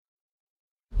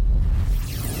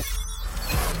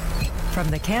from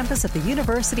the campus of the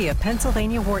University of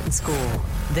Pennsylvania Wharton School.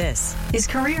 This is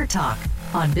Career Talk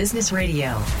on Business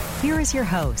Radio. Here is your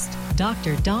host,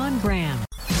 Dr. Don Graham.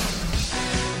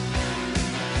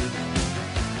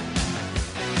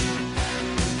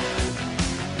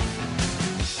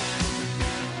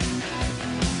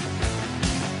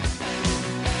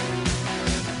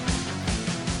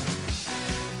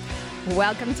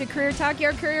 Welcome to Career Talk,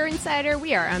 your career insider.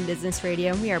 We are on Business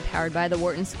Radio, and we are powered by the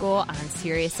Wharton School on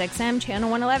Sirius XM Channel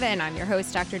 111. I'm your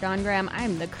host, Dr. Don Graham.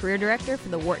 I'm the career director for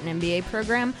the Wharton MBA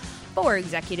program for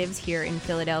executives here in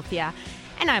Philadelphia.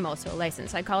 And I'm also a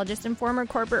licensed psychologist and former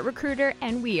corporate recruiter.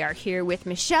 And we are here with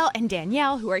Michelle and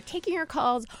Danielle, who are taking your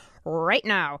calls right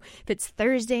now. If it's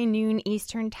Thursday noon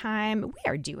Eastern time, we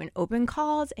are doing open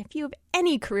calls. If you have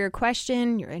any career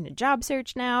question, you're in a job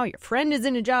search now, your friend is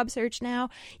in a job search now,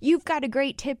 you've got a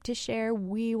great tip to share,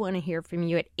 we want to hear from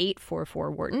you at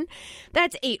 844-WHARTON.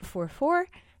 That's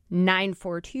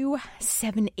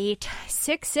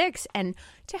 844-942-7866. And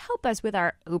to help us with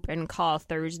our open call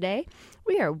Thursday,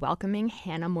 we are welcoming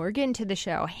Hannah Morgan to the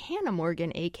show. Hannah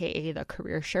Morgan, aka the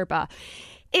Career Sherpa,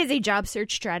 is a job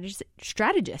search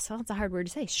strategist. Well, that's a hard word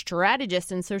to say.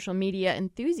 Strategist and social media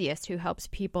enthusiast who helps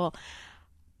people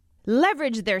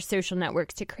leverage their social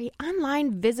networks to create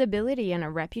online visibility and a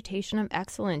reputation of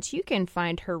excellence. You can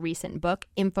find her recent book,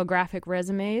 Infographic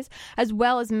Resumes, as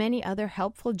well as many other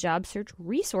helpful job search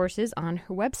resources on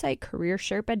her website,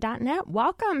 careersherpa.net.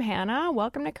 Welcome, Hannah.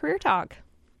 Welcome to Career Talk.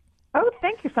 Oh,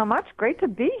 thank you so much. Great to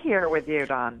be here with you,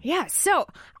 Don. Yeah, so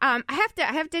I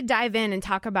have to dive in and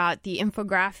talk about the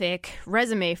infographic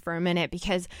resume for a minute,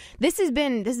 because this has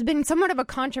been somewhat of a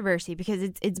controversy,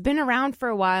 because it's been around for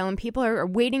a while and people are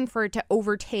waiting for it to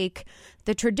overtake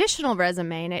the traditional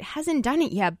resume, and it hasn't done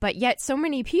it yet. But yet, so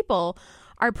many people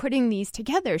are putting these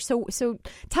together. So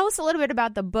tell us a little bit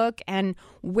about the book and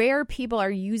where people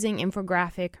are using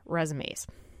infographic resumes.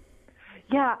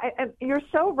 Yeah, and you're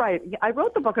so right. I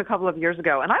wrote the book a couple of years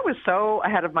ago, and I was so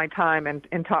ahead of my time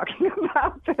in talking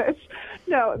about this.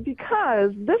 No,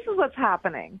 because this is what's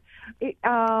happening.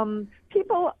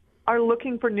 People are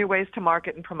looking for new ways to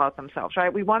market and promote themselves,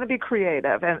 right? We want to be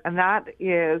creative, and that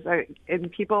is, and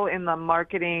people in the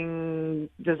marketing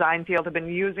design field have been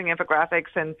using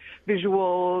infographics and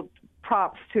visual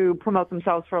props to promote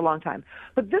themselves for a long time.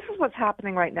 But this is what's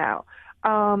happening right now.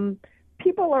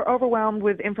 People are overwhelmed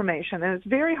with information, and it's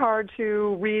very hard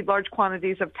to read large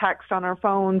quantities of text on our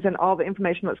phones and all the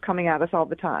information that's coming at us all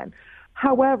the time.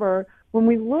 However, when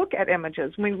we look at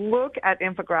images, when we look at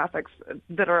infographics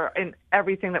that are in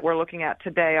everything that we're looking at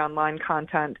today, online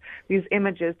content, these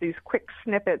images, these quick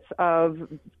snippets of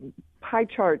pie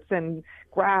charts and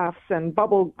graphs and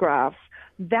bubble graphs,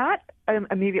 that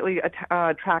immediately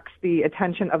attracts the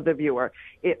attention of the viewer,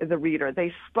 the reader.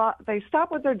 They stop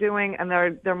what they're doing, and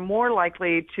they're more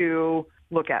likely to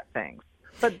look at things.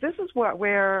 But this is where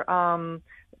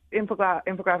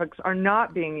infographics are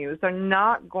not being used. They're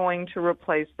not going to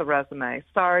replace the resume.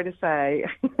 Sorry to say.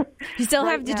 You still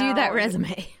have to do that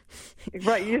resume.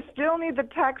 Right. You still need the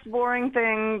text boring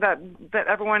thing that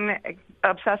everyone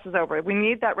obsesses over. We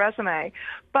need that resume.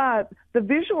 But the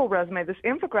visual resume, this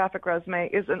infographic resume,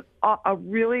 is a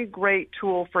really great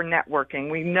tool for networking.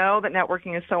 We know that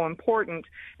networking is so important,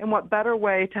 and what better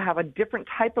way to have a different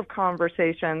type of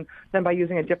conversation than by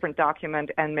using a different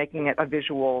document and making it a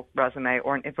visual resume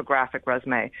or an infographic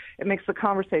resume. It makes the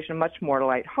conversation much more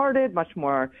lighthearted, much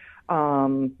more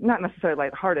not necessarily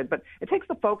lighthearted, but it takes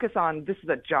the focus on this is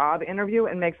a job interview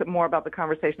and makes it more about the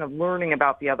conversation of learning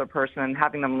about the other person and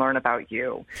having them learn about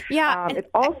you. Yeah. It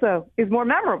also is more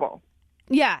memorable.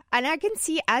 Yeah, and I can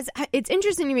see, it's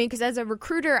interesting to me because as a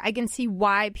recruiter, I can see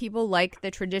why people like the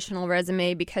traditional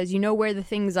resume, because you know where the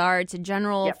things are. It's a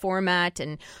general format,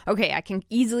 and okay, I can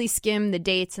easily skim the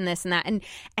dates and this and that. And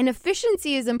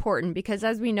efficiency is important because,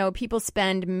 as we know, people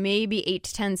spend maybe 8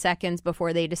 to 10 seconds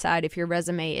before they decide if your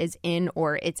resume is in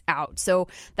or it's out. So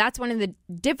that's one of the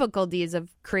difficulties of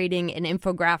creating an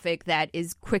infographic that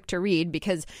is quick to read,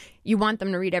 because you want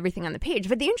them to read everything on the page.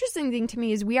 But the interesting thing to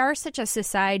me is we are such a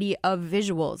society of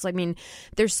visuals. I mean,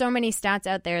 there's so many stats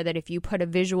out there that if you put a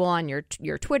visual on your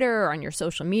Twitter or on your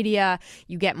social media,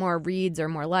 you get more reads or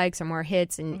more likes or more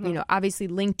hits. And, you know, obviously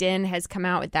LinkedIn has come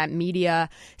out with that media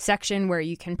section where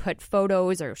you can put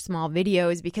photos or small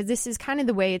videos, because this is kind of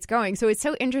the way it's going. So it's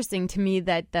so interesting to me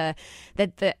that the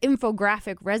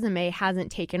infographic resume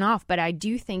hasn't taken off. But I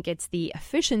do think it's the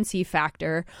efficiency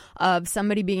factor of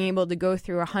somebody being able to go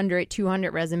through 100 100,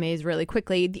 200 resumes really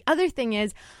quickly. The other thing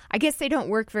is, I guess they don't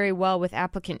work very well with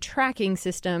applicant tracking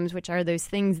systems, which are those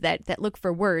things that look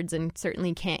for words and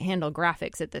certainly can't handle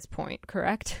graphics at this point,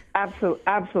 correct?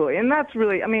 Absolutely. And that's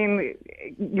really, I mean,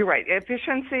 you're right.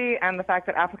 Efficiency and the fact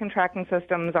that applicant tracking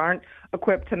systems aren't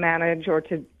equipped to manage or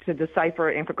to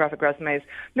decipher infographic resumes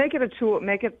make it a tool,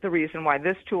 make it the reason why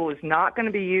this tool is not going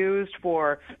to be used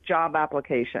for job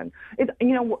application.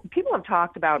 People have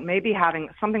talked about maybe having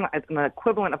something like an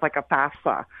equivalent of like a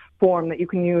FAFSA form that you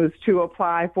can use to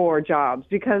apply for jobs,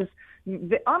 because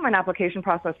the online application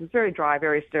process is very dry,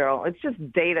 very sterile. It's just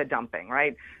data dumping,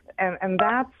 right? And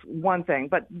that's one thing.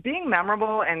 But being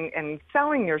memorable and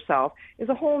selling yourself is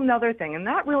a whole nother thing. And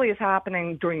that really is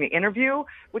happening during the interview,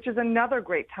 which is another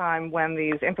great time when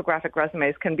these infographic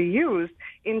resumes can be used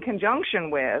in conjunction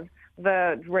with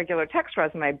the regular text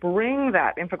resume. Bring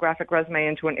that infographic resume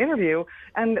into an interview,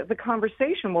 and the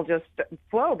conversation will just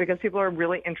flow because people are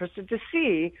really interested to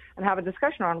see and have a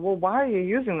discussion on, well, why are you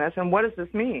using this and what does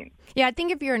this mean? Yeah, I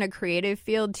think if you're in a creative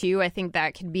field too, I think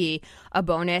that could be a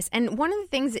bonus. And one of the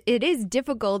things, it is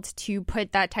difficult to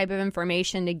put that type of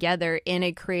information together in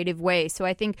a creative way. So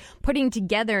I think putting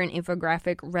together an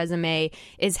infographic resume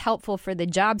is helpful for the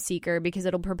job seeker because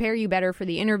it'll prepare you better for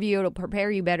the interview. It'll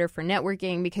prepare you better for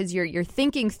networking because you're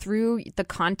thinking through the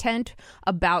content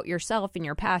about yourself and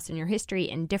your past and your history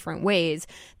in different ways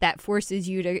that forces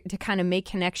you to kind of make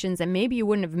connections that maybe you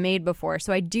wouldn't have made before.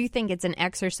 So I do think it's an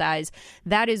exercise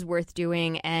that is worth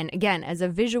doing. And again, as a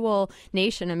visual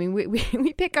nation, I mean,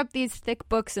 we pick up these thick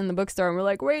books in the bookstore and we're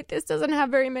like, wait, this doesn't have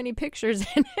very many pictures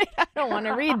in it. I don't want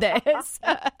to read this.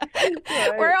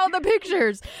 Where are all the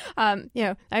pictures? I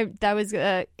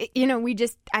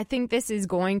think this is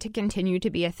going to continue to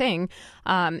be a thing.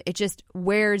 It just,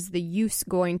 where's the use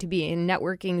going to be? And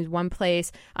networking is one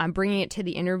place. Bringing it to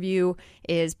the interview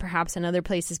is perhaps another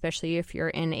place, especially if you're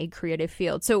in a creative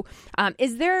field. So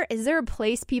is there a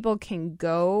place people can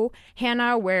go,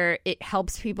 Hannah, where it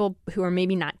helps people who are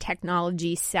maybe not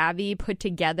technology savvy put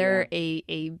together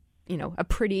a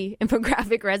pretty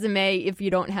infographic resume if you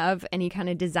don't have any kind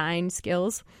of design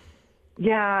skills?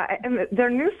 Yeah, and there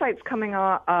are new sites popping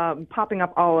up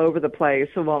all over the place.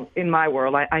 So, well, in my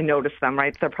world, I notice them,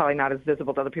 right? They're probably not as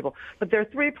visible to other people. But there are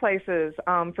three places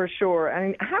for sure.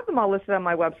 And I have them all listed on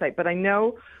my website, but I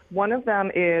know one of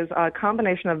them is a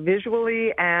combination of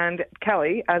Visually and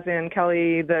Kelly, as in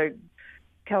Kelly, the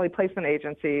Kelly Placement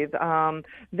Agency.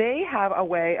 They have a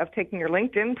way of taking your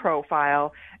LinkedIn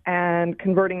profile and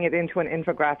converting it into an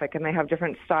infographic, and they have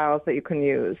different styles that you can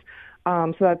use.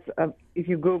 So that's if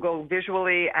you Google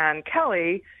Visually and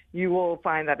Kelly, you will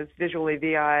find that it's Visually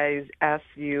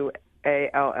VISUALLY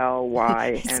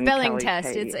and spelling Kelly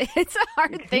test. K. It's a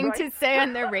hard thing to say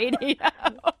on the radio.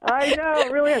 I know,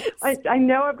 it really is. I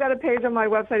know I've got a page on my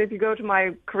website. If you go to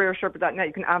my careersherpa.net,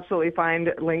 you can absolutely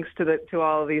find links to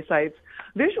all of these sites.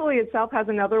 Visually itself has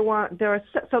another one. There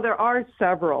are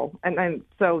several, and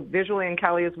so Visually and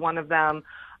Kelly is one of them.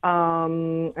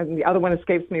 And the other one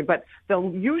escapes me, but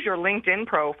they'll use your LinkedIn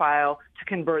profile to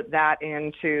convert that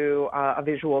into a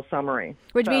visual summary.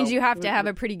 Which means you have to have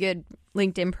a pretty good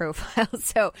LinkedIn profile.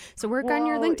 So work on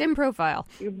your LinkedIn profile.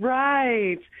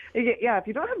 Right. Yeah, if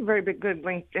you don't have a very good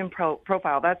LinkedIn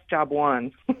profile, that's job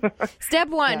one. Step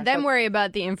one, then worry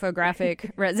about the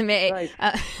infographic resume. Right.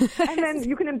 And then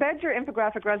you can embed your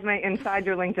infographic resume inside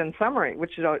your LinkedIn summary,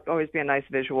 which should always be a nice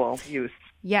visual use.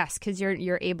 Yes, because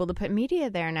you're able to put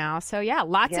media there now. So yeah,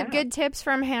 lots of good tips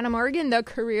from Hannah Morgan, the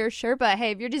Career Sherpa.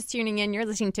 Hey, if you're just tuning in, you're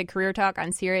listening to Career Talk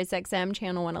on SiriusXM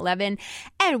Channel 111,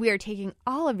 and we are taking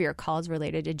all of your calls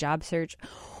related to job search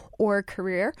or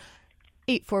career.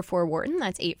 844-WHARTON,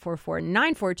 that's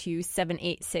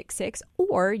 844-942-7866,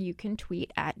 or you can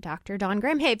tweet at Dr. Dawn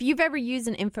Graham. Hey, if you've ever used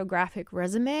an infographic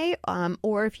resume,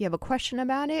 or if you have a question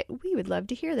about it, we would love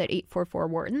to hear that.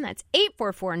 844-WHARTON, that's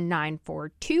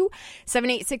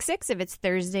 844-942-7866. If it's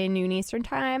Thursday, noon Eastern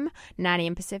Time, 9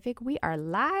 a.m. Pacific, we are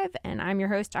live, and I'm your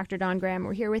host, Dr. Dawn Graham.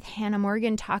 We're here with Hannah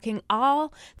Morgan talking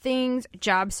all things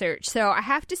job search. So I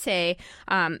have to say,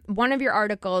 one of your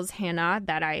articles, Hannah,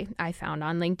 that I found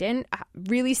on LinkedIn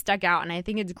really stuck out, and I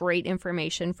think it's great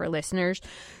information for listeners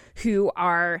who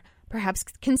are perhaps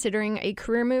considering a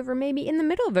career move or maybe in the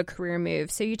middle of a career move.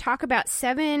 So you talk about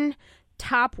 7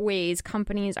 top ways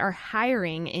companies are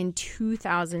hiring in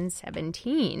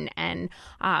 2017. And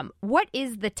what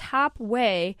is the top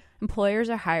way employers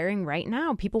are hiring right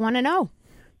now? People want to know.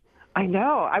 I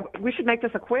know. We should make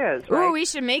this a quiz, right? Oh, we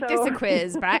should make this a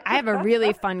quiz. But I have a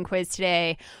really fun quiz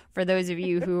today for those of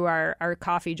you who are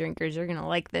coffee drinkers. You're going to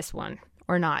like this one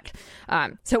or not.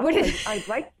 So what is... I'd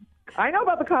like... I know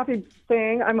about the coffee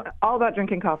thing. I'm all about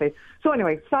drinking coffee. So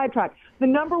anyway, sidetrack. The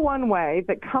number one way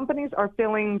that companies are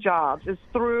filling jobs is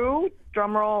through,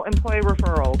 drumroll, employee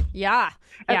referrals. Yeah.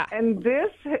 And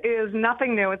this is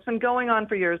nothing new. It's been going on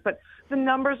for years, but the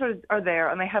numbers are there,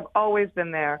 and they have always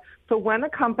been there. So when a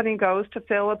company goes to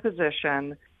fill a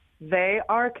position, they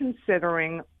are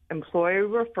considering employee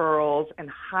referrals and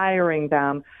hiring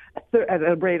them at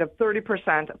a rate of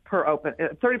 30% per open.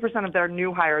 30% of their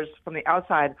new hires from the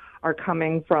outside are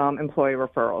coming from employee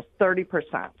referrals.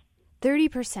 30%.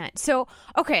 30%. So,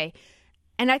 okay.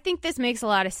 And I think this makes a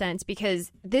lot of sense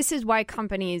because this is why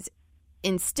companies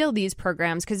instill these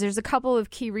programs, because there's a couple of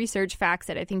key research facts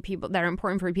that I think that are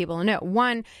important for people to know.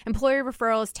 One, employer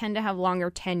referrals tend to have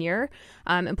longer tenure.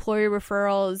 Employer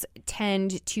referrals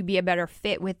tend to be a better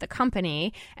fit with the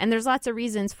company. And there's lots of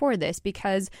reasons for this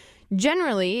because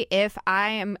generally, if I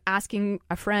am asking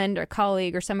a friend or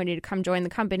colleague or somebody to come join the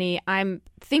company, I'm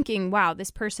thinking, wow,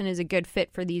 this person is a good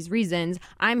fit for these reasons.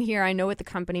 I'm here. I know what the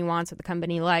company wants, what the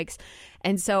company likes.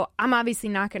 And so I'm obviously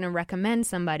not going to recommend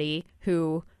somebody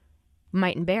who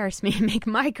might embarrass me and make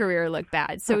my career look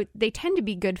bad. So they tend to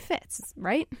be good fits,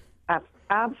 right?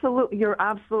 Absolutely. You're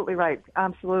absolutely right.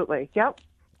 Absolutely. Yep.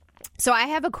 So I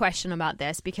have a question about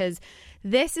this because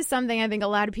this is something I think a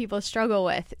lot of people struggle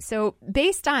with. So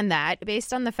based on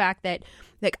the fact that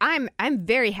like I'm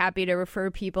very happy to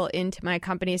refer people into my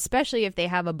company, especially if they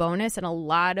have a bonus, and a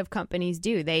lot of companies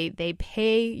do. They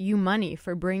pay you money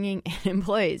for bringing in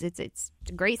employees. It's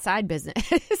a great side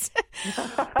business.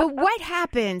 But what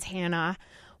happens, Hannah?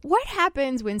 What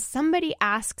happens when somebody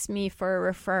asks me for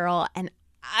a referral and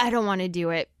I don't want to do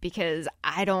it because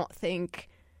I don't think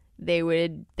they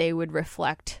would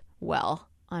reflect well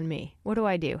on me? What do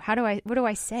I do? What do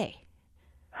I say?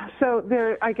 So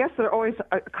I guess there are always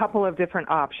a couple of different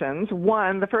options.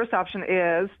 One, the first option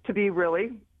is to be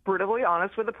really brutally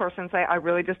honest with the person and say, I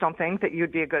really just don't think that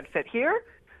you'd be a good fit here.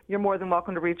 You're more than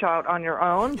welcome to reach out on your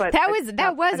own. But that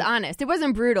was honest. It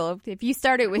wasn't brutal. If you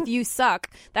started with "you suck,"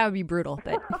 that would be brutal.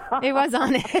 But it was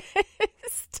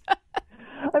honest.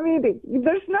 I mean,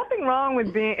 there's nothing wrong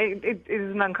with being. It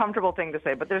is an uncomfortable thing to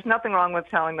say, but there's nothing wrong with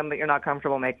telling them that you're not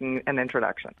comfortable making an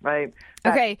introduction, right?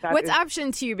 What's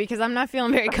option 2? Because I'm not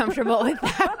feeling very comfortable with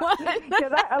that one.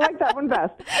 I like that one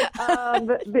best.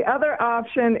 The other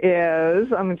option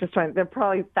is, I'm just trying. There are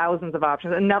probably thousands of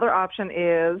options. Another option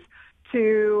is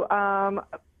to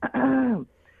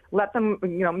let them,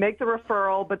 make the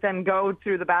referral, but then go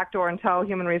through the back door and tell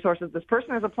Human Resources this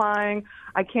person is applying.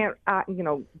 I can't,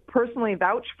 personally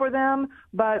vouch for them,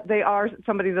 but they are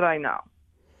somebody that I know.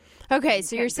 Okay,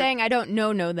 so you're saying I don't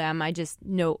know them, I just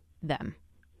know them.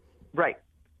 Right.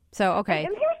 So, okay.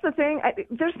 And here's the thing.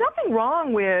 There's nothing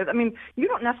wrong with, you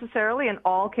don't necessarily in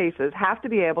all cases have to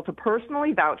be able to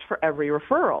personally vouch for every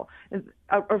referral.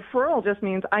 A referral just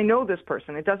means I know this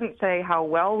person. It doesn't say how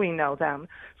well we know them.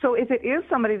 So if it is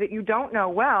somebody that you don't know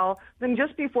well, then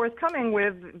just be forthcoming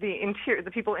with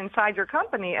the people inside your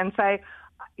company and say,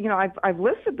 I've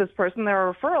listed this person, they're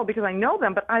a referral because I know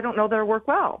them, but I don't know their work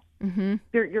well. Mm-hmm.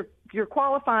 You're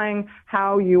qualifying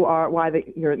how you are, why they're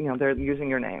using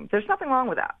your name. There's nothing wrong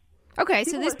with that. Okay,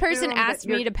 so this person asked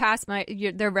me to pass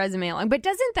their resume along, but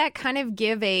doesn't that kind of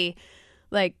give a,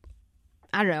 I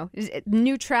don't know,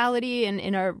 neutrality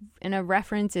in a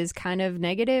reference is kind of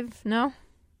negative? No.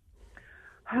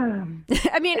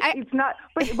 It's not,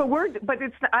 but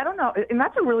it's, I don't know. And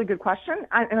that's a really good question.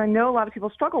 And I know a lot of people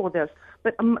struggle with this,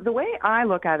 but the way I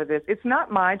look at it is it's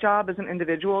not my job as an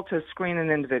individual to screen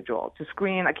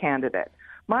a candidate.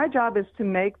 My job is to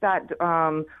make that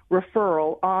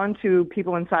referral onto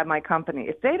people inside my company.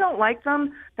 If they don't like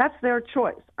them, that's their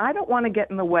choice. I don't want to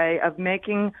get in the way of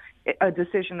making a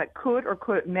decision that could or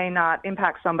may not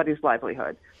impact somebody's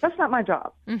livelihood. That's not my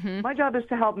job. Mm-hmm. My job is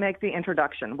to help make the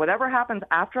introduction. Whatever happens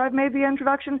after I've made the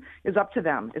introduction is up to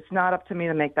them. It's not up to me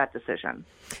to make that decision.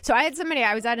 So I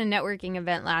was at a networking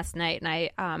event last night,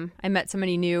 and I met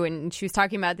somebody new, and she was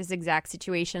talking about this exact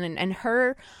situation, and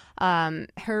her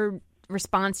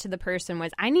response to the person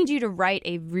was, I need you to write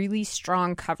a really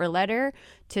strong cover letter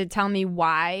to tell me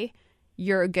why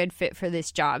you're a good fit for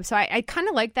this job. So I kind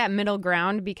of like that middle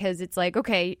ground because it's like,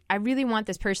 okay, I really want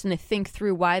this person to think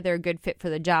through why they're a good fit for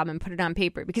the job and put it on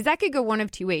paper, because that could go one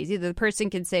of two ways. Either the person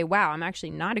can say, wow, I'm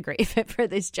actually not a great fit for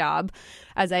this job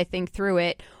as I think through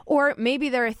it. Or maybe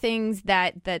there are things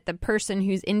that the person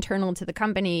who's internal to the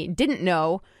company didn't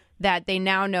know that they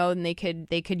now know, and they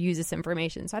could use this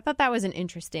information. So I thought that was an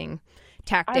interesting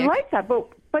tactic. I like that,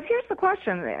 but here's the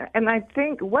question, and I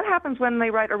think what happens when they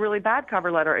write a really bad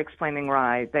cover letter explaining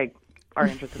why they are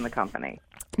interested in the company?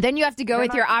 Then you have to go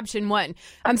with your option one.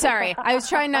 I'm sorry. I was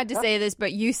trying not to say this,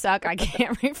 but you suck. I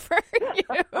can't refer you.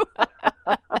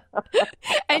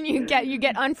 And you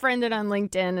get unfriended on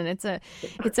LinkedIn, and it's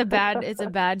a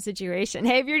bad situation.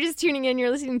 Hey, if you're just tuning in, you're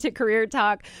listening to Career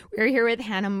Talk. We're here with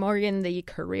Hannah Morgan, the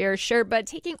career Sherpa,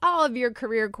 taking all of your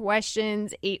career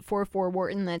questions.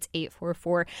 844-WHARTON. That's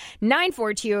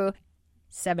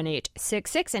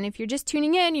 844-942-7866. And if you're just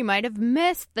tuning in, you might have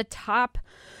missed the top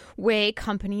way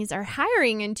companies are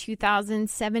hiring in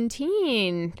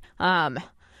 2017.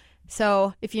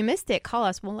 So if you missed it, call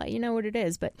us. We'll let you know what it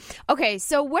is. But okay,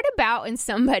 so what about when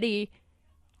somebody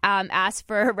asks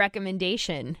for a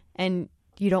recommendation and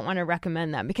you don't want to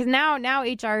recommend them? Because now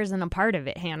HR isn't a part of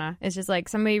it, Hannah. It's just like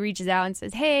somebody reaches out and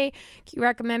says, hey, can you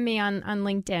recommend me on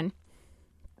LinkedIn?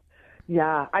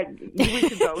 Yeah, we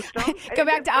should ghost them. Go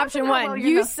back to option one.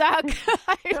 You suck.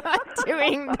 I'm not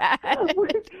doing that.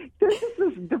 This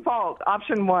is default,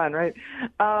 option one, right?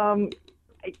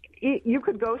 You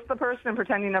could ghost the person and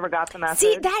pretend you never got the message.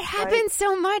 See, that happens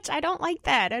so much. I don't like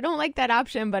that. I don't like that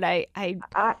option, but I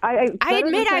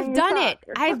admit I've done it.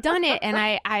 I've done it, and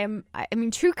I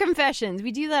mean, true confessions.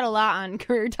 We do that a lot on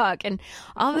Career Talk, and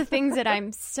all the things that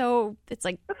it's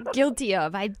like guilty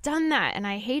of. I've done that, and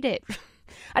I hate it.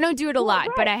 I don't do it a lot,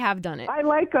 but I have done it. I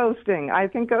like ghosting. I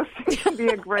think ghosting can be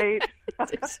a great.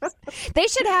 They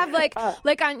should have like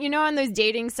on those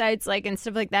dating sites and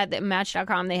stuff like that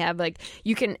Match.com, they have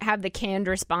you can have the canned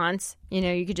response.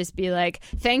 You could just be like,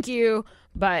 thank you,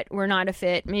 but we're not a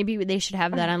fit. Maybe they should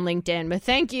have that on LinkedIn. But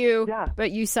thank you,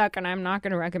 but you suck, and I'm not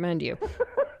going to recommend you.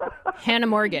 Hannah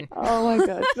Morgan. Oh my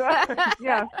gosh.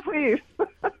 Yeah, please.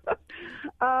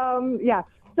 Yeah.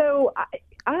 So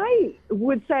I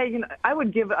would say, I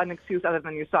would give an excuse other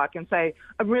than you suck and say,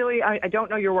 I don't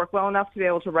know your work well enough to be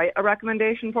able to write a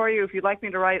recommendation for you. If you'd like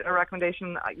me to write a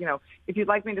recommendation, if you'd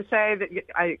like me to say that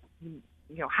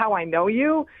how I know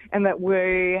you and that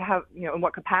we have, in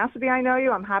what capacity I know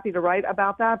you, I'm happy to write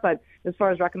about that. But as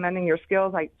far as recommending your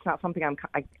skills, it's not something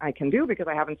I can do because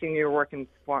I haven't seen your work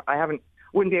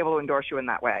wouldn't be able to endorse you in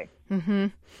that way. Mm-hmm.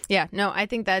 Yeah, no, I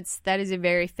think that is a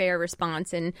very fair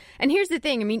response. And here's the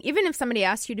thing. I mean, even if somebody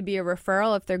asks you to be a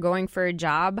referral, if they're going for a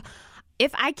job,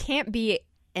 if I can't be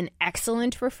an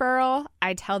excellent referral,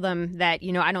 I tell them that,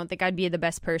 I don't think I'd be the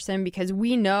best person, because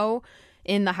we know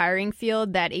in the hiring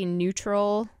field that a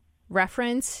neutral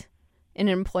reference in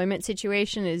an employment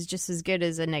situation is just as good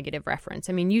as a negative reference.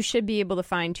 I mean, you should be able to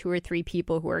find 2 or 3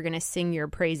 people who are going to sing your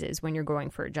praises when you're going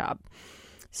for a job.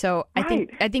 So I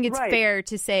think it's fair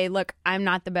to say, look, I'm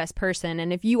not the best person.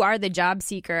 And if you are the job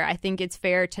seeker, I think it's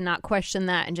fair to not question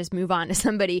that and just move on to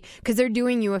somebody, because they're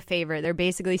doing you a favor. They're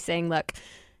basically saying, look,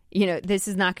 this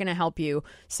is not going to help you,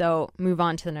 so move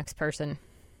on to the next person.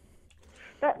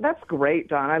 That's great,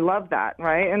 Dawn. I love that,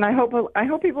 right? And I hope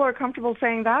people are comfortable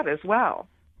saying that as well.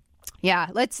 Yeah,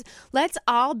 let's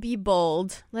all be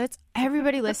bold.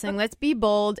 Everybody listening, let's be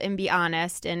bold and be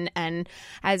honest. And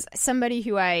as somebody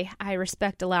who I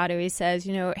respect a lot always says,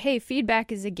 hey,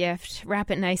 feedback is a gift. Wrap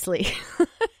it nicely.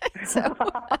 So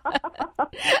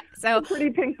a pretty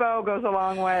pink bow goes a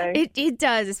long way. It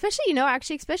does, especially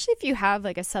especially if you have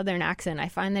a Southern accent. I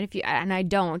find that I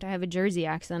have a Jersey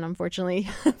accent, unfortunately.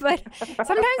 But sometimes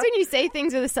when you say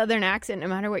things with a Southern accent, no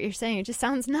matter what you're saying, it just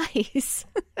sounds nice.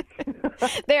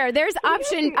 There's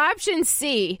option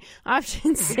C.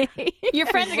 Option C. Your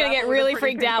friends are going to get really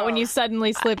freaked out when you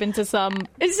suddenly slip into some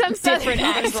different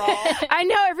accent. I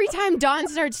know, every time Dawn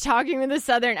starts talking with a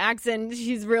Southern accent,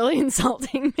 she's really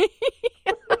insulting me.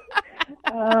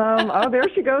 There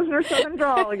she goes in her Southern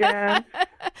drawl again.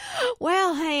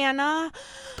 Well, Hannah,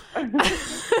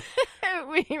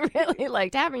 we really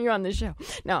liked having you on the show.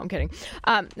 No, I'm kidding.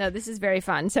 No, this is very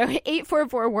fun. So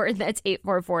 844-WHARTON, that's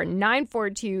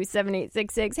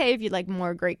 844-942-7866. Hey, if you'd like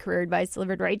more great career advice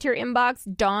delivered right to your inbox,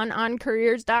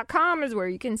 DawnOnCareers.com is where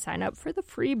you can sign up for the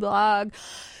free blog.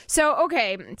 So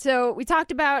we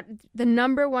talked about the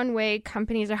number 1 way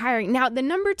companies are hiring. Now, the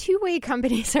number 2 way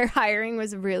companies are hiring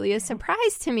was really a surprise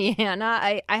to me,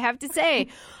 Hannah. I have to say,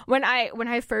 when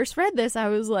I first read this, I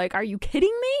was like, "Are you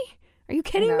kidding me? Are you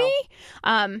kidding me?"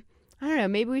 I don't know.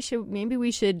 Maybe we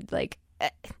should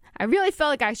I really felt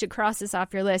like I should cross this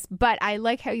off your list, but I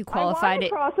like how you qualified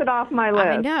it. Cross it off my list.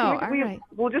 I know.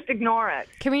 We'll just ignore it.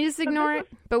 Can we just ignore it?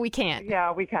 But we can't.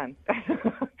 Yeah, we can.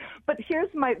 But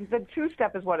here's the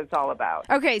 2-step is what it's all about.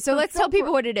 Okay, so let's tell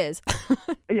people what it is.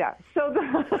 Yeah. So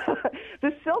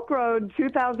the Silk Road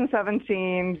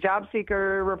 2017 job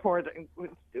seeker report,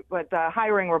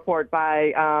 hiring report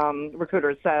by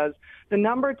recruiters says the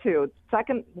number 2,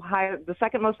 the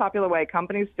second most popular way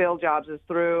companies fill jobs is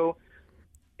through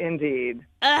Indeed.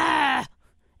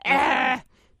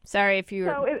 Sorry if you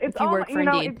work for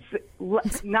Indeed.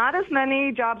 It's not as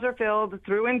many jobs are filled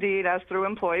through Indeed as through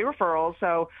employee referrals.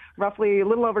 So roughly a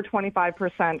little over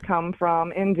 25% come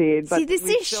from Indeed. But see, this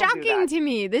is shocking to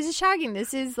me. This is shocking.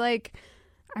 This is like,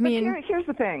 here's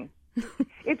the thing.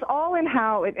 It's all in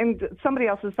how, and somebody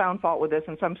else has found fault with this,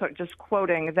 and so I'm just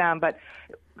quoting them, but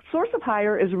source of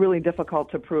hire is really difficult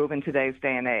to prove in today's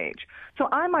day and age. So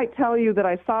I might tell you that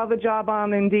I saw the job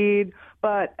on Indeed,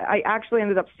 but I actually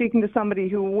ended up speaking to somebody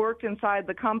who worked inside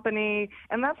the company,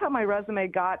 and that's how my resume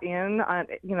got in,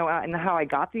 and how I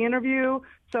got the interview.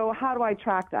 So how do I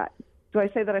track that? Do I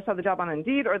say that I saw the job on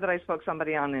Indeed, or that I spoke to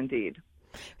somebody on Indeed?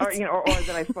 Or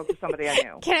that I spoke to somebody I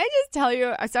knew. Can I just tell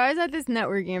you? So I was at this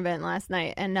networking event last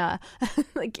night, and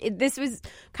this was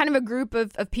kind of a group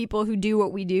of people who do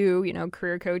what we do,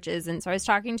 career coaches. And so I was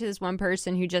talking to this one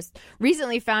person who just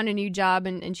recently found a new job,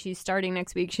 and she's starting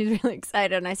next week. She's really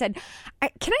excited. And I said,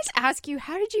 can I just ask you,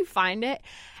 how did you find it?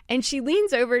 And she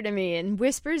leans over to me and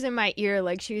whispers in my ear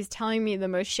like she was telling me the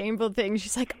most shameful thing.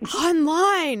 She's like,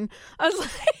 online. I was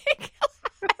like...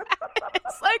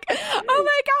 It's like, oh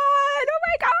my God.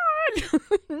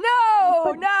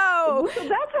 No. So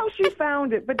that's how she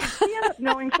found it. But did she end up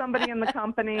knowing somebody in the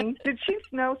company? Did she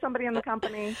know somebody in the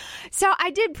company? So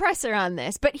I did press her on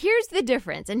this, but here's the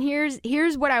difference. And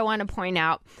here's what I want to point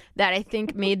out that I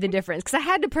think made the difference. Because I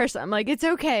had to press her. I'm like, it's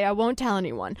okay. I won't tell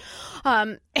anyone.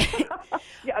 Yeah,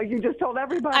 you just told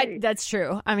everybody. That's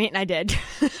true. I mean, I did.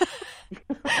 Oh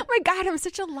my God, I'm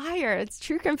such a liar. It's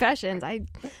true confessions. A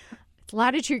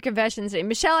lot of true confessions today.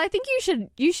 Michelle, I think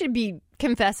you should be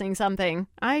confessing something.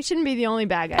 I shouldn't be the only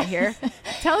bad guy here.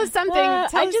 Tell us something.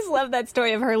 I just love that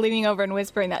story of her leaning over and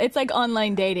whispering that. It's like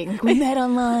online dating. We met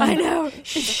online. I know.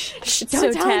 Shh, don't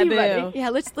so tell taboo. Anybody.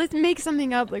 Yeah, let's make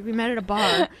something up like we met at a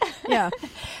bar. Yeah.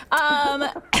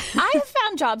 I have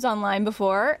found jobs online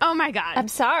before. Oh my God. I'm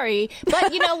sorry.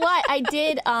 But you know what? I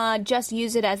did just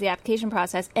use it as the application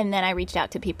process, and then I reached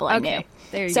out to people I knew.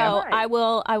 There you go. go.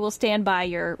 So I will stand by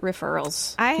your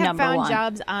referrals. I have found one.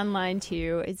 jobs online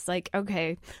too. It's like,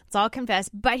 okay, let's all confess.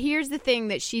 But here's the thing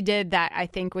that she did that I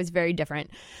think was very different.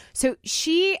 So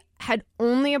she had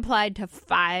only applied to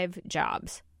 5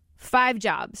 jobs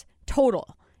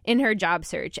total in her job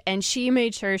search. And she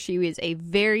made sure she was a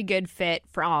very good fit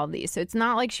for all of these. So it's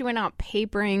not like she went out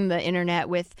papering the internet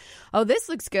with, oh, this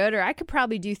looks good, or I could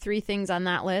probably do 3 things on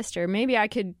that list, or maybe I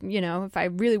could, if I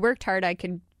really worked hard, I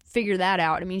could figure that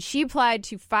out. I mean, she applied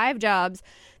to 5 jobs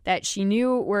that she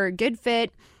knew were a good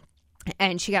fit,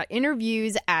 and she got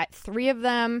interviews at 3 of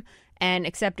them and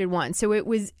accepted 1. So it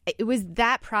was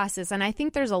that process. And I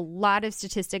think there's a lot of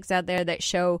statistics out there that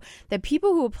show that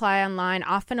people who apply online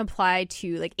often apply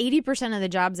to, like, 80% of the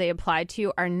jobs they apply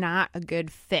to are not a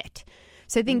good fit.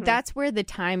 So I think that's where the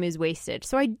time is wasted.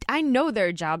 So I know there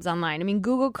are jobs online. I mean,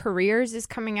 Google Careers is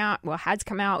has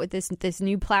come out with this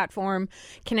new platform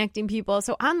connecting people.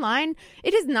 So online,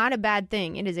 it is not a bad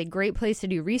thing. It is a great place to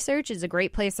do research. It's a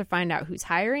great place to find out who's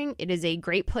hiring. It is a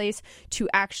great place to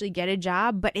actually get a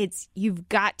job. But you've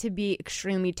got to be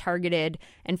extremely targeted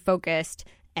and focused.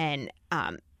 And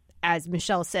as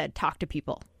Michelle said, talk to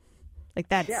people. Like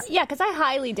that's because I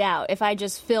highly doubt if I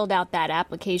just filled out that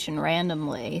application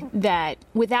randomly that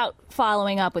without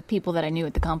following up with people that I knew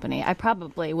at the company, I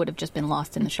probably would have just been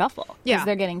lost in the shuffle. Because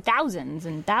they're getting thousands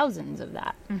and thousands of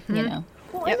that,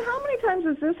 Well, and how many times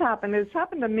has this happened? It's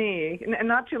happened to me, and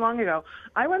not too long ago.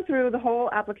 I went through the whole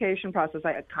application process.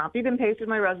 I copied and pasted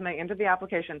my resume into the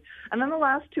application, and then the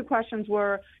last 2 questions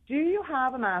were, do you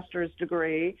have a master's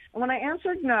degree? And when I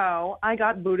answered no, I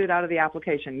got booted out of the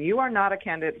application. You are not a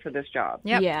candidate for this job.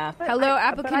 Yep. Yeah. Hello,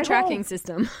 applicant tracking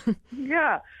system.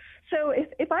 Yeah. So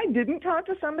if I didn't talk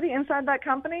to somebody inside that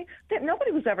company, then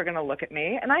nobody was ever going to look at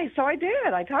me. And so I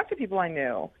did. I talked to people I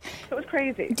knew. It was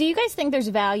crazy. Do you guys think there's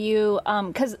value?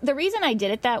 Because the reason I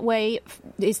did it that way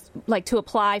is like to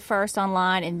apply first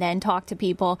online and then talk to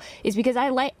people is because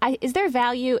is there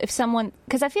value if someone,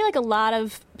 because I feel like a lot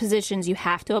of positions you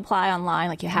have to apply online,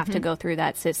 like you have to go through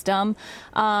that system.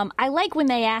 I like when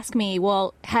they ask me,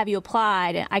 well, have you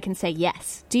applied? And I can say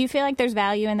yes. Do you feel like there's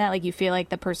value in that? Like you feel like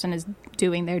the person is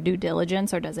doing their due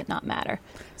diligence, or does it not matter?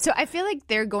 So I feel like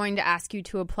they're going to ask you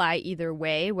to apply either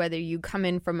way, whether you come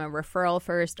in from a referral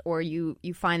first or you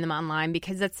find them online,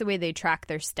 because that's the way they track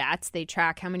their stats. They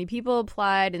track how many people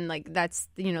applied, and like that's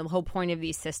the whole point of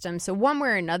these systems. So one way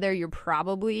or another, you're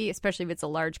probably, especially if it's a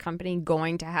large company,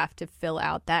 going to have to fill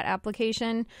out that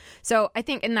application. So I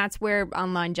think, and that's where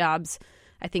online jobs,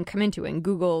 I think, come into it, and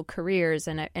Google Careers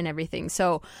and everything.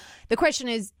 So the question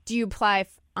is, do you apply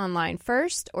online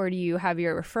first, or do you have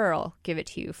your referral give it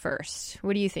to you first?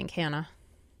 What do you think, Hannah?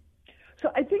 So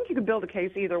I think you could build a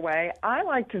case either way. I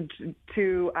like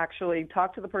to actually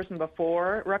talk to the person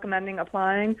before recommending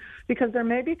applying, because there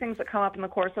may be things that come up in the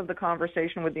course of the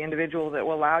conversation with the individual that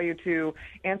will allow you to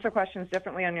answer questions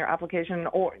differently on your application,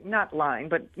 or not lying,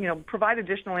 but provide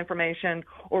additional information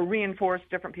or reinforce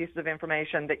different pieces of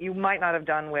information that you might not have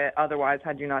done with otherwise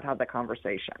had you not had that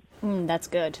conversation. That's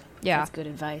good. Yeah, that's good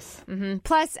advice. Mm-hmm.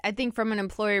 Plus, I think from an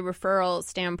employee referral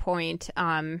standpoint,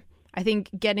 I think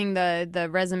getting the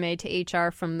resume to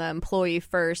HR from the employee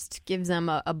first gives them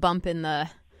a bump in the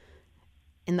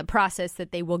process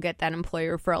that they will get that employee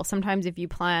referral. Sometimes if you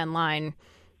apply online,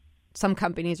 some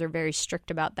companies are very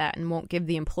strict about that and won't give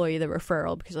the employee the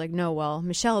referral because like, no, well,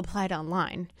 Michelle applied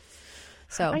online.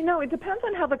 So I know it depends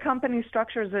on how the company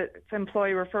structures its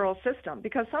employee referral system,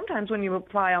 because sometimes when you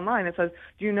apply online, it says,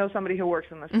 "Do you know somebody who works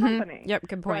in this company?" Yep,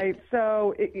 good point. Right.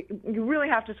 So you really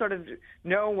have to sort of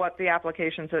know what the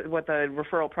what the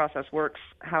referral process works,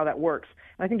 how that works.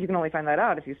 And I think you can only find that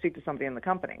out if you speak to somebody in the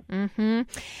company. Mm-hmm.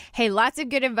 Hey, lots of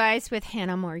good advice with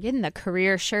Hannah Morgan, the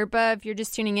Career Sherpa. If you're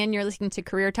just tuning in, you're listening to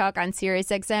Career Talk on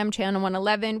SiriusXM Channel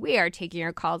 111. We are taking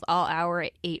your calls all hour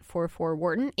at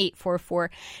 844-WHARTON,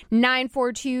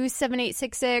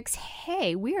 844-942-7866.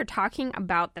 Hey, we are talking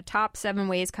about the top 7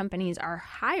 ways companies are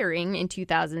hiring in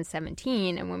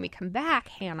 2017. And when we come back,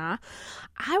 Hannah,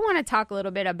 I want to talk a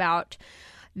little bit about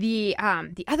the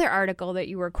other article that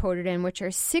you were quoted in, which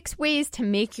are 6 ways to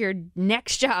make your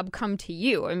next job come to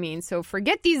you. I mean, so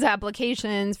forget these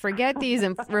applications, forget these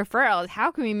referrals. How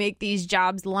can we make these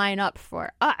jobs line up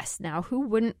for us? Now, who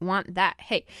wouldn't want that?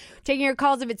 Hey, taking your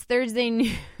calls if it's Thursday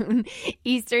noon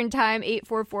Eastern Time,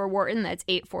 844-WHARTON. That's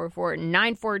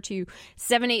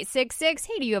 844-942-7866.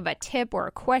 Hey, do you have a tip or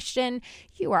a question?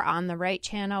 You are on the right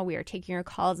channel. We are taking your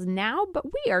calls now, but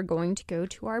we are going to go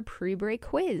to our pre-break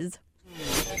quiz.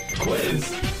 Quiz?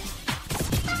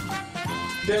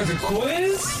 There's a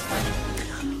quiz?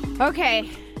 Okay,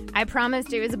 I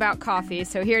promised it was about coffee,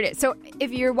 so here it is. So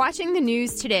if you're watching the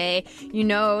news today, you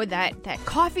know that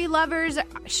coffee lovers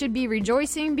should be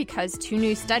rejoicing because 2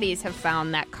 new studies have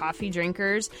found that coffee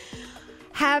drinkers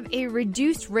have a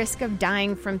reduced risk of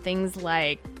dying from things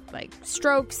like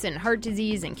strokes and heart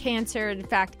disease and cancer. In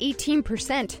fact,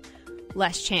 18%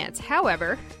 less chance.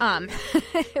 However,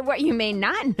 what you may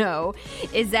not know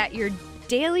is that your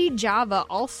daily Java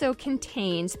also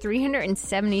contains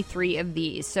 373 of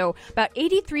these. So about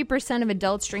 83% of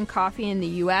adults drink coffee in the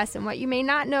U.S. And what you may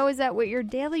not know is that with your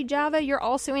daily Java, you're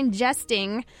also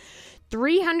ingesting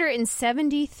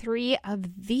 373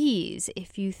 of these.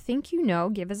 If you think you know,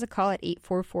 give us a call at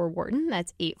 844-WHARTON.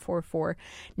 That's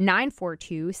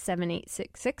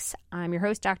 844-942-7866. I'm your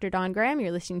host, Dr. Dawn Graham.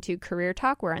 You're listening to Career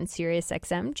Talk. We're on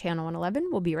SiriusXM, Channel 111.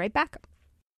 We'll be right back.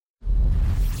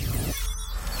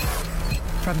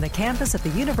 From the campus of the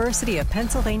University of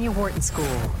Pennsylvania Wharton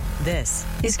School, this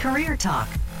is Career Talk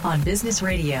on Business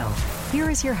Radio. Here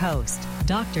is your host,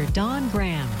 Dr. Dawn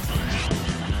Graham.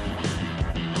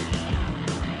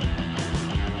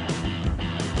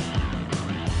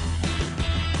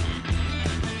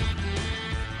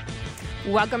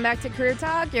 Welcome back to Career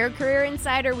Talk, your career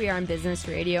insider. We are on Business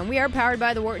Radio, and we are powered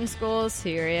by the Wharton School,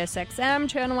 SiriusXM,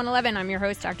 Channel 111. I'm your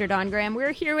host, Dr. Dawn Graham.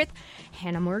 We're here with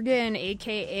Hannah Morgan,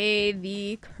 a.k.a.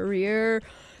 the Career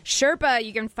Sherpa.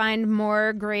 You can find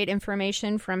more great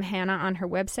information from Hannah on her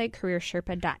website,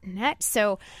 careersherpa.net.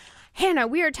 So, Hannah,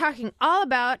 we are talking all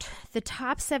about the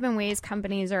top 7 ways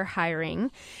companies are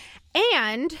hiring,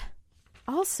 and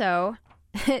also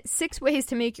 6 ways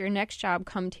to make your next job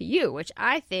come to you, which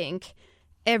I think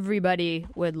everybody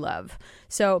would love.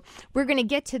 So we're going to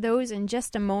get to those in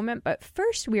just a moment, but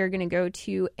first we are going to go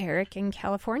to Eric in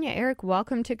California. Eric,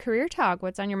 welcome to Career Talk.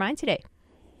 What's on your mind today?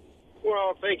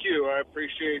 Well, thank you. I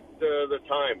appreciate the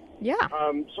time. Yeah.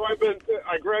 So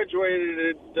I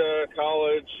graduated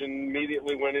college and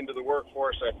immediately went into the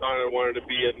workforce. I thought I wanted to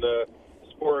be in the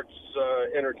sports,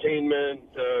 entertainment,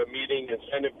 meeting,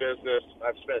 incentive business.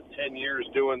 I've spent 10 years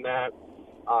doing that.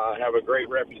 Have a great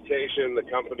reputation. The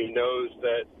company knows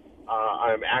that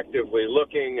I'm actively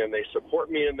looking, and they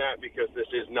support me in that because this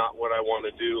is not what I want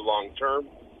to do long term.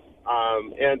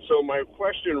 And so my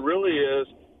question really is,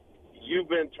 you've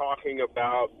been talking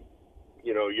about,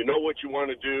 you know what you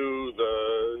want to do.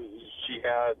 She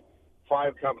had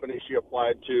 5 companies she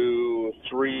applied to,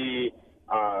 3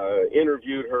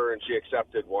 interviewed her, and she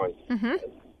accepted 1. Mm-hmm.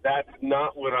 That's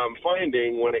not what I'm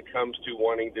finding when it comes to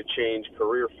wanting to change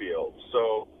career fields.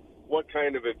 So what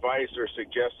kind of advice or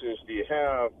suggestions do you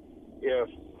have if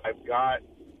I've got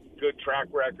good track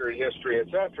record, history,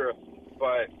 etc.,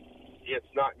 but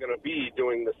it's not going to be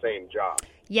doing the same job?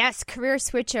 Yes, career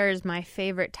switchers, my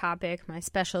favorite topic, my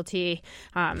specialty,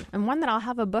 and one that I'll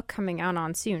have a book coming out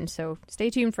on soon, so stay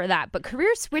tuned for that. But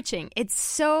career switching, it's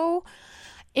so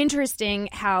interesting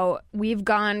how we've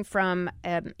gone from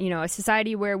a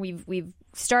society where we've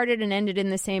started and ended in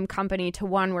the same company to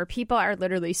one where people are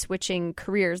literally switching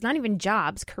careers, not even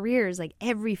jobs, careers like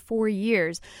every 4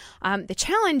 years. The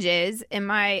challenge is, in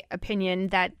my opinion,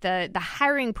 that the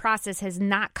hiring process has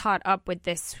not caught up with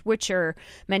this switcher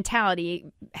mentality.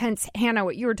 Hence, Hannah,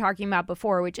 what you were talking about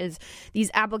before, which is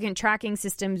these applicant tracking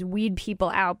systems weed people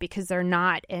out because they're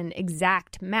not an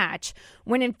exact match,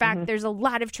 when in fact there's a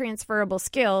lot of transferable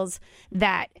skills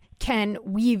that can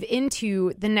weave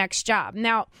into the next job.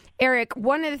 Now, Eric,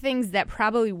 one of the things that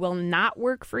probably will not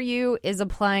work for you is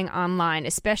applying online,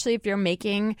 especially if you're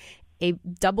making a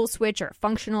double switch or a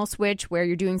functional switch where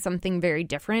you're doing something very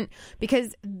different,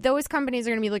 because those companies are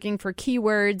going to be looking for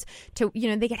keywords to,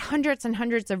 they get hundreds and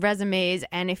hundreds of resumes.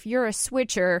 And if you're a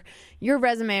switcher, your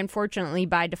resume, unfortunately,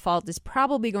 by default is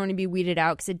probably going to be weeded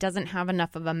out because it doesn't have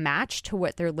enough of a match to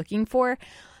what they're looking for.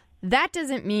 That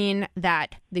doesn't mean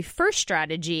that the first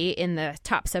strategy in the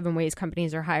top 7 ways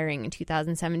companies are hiring in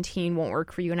 2017 won't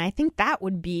work for you. And I think that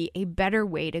would be a better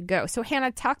way to go. So,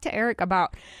 Hannah, talk to Eric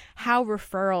about how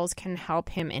referrals can help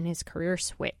him in his career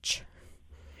switch.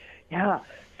 Yeah.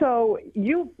 So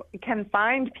you can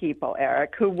find people,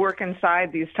 Eric, who work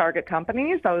inside these target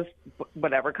companies, those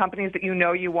whatever companies that you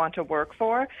want to work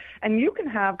for, and you can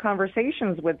have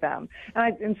conversations with them.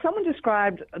 And someone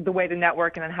described the way to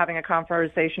network and then having a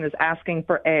conversation as asking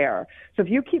for AIR. So if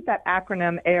you keep that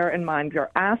acronym AIR in mind, you're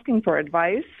asking for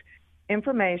advice,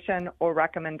 information, or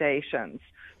recommendations.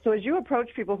 So as you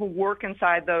approach people who work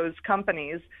inside those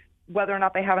companies, whether or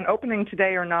not they have an opening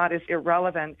today or not is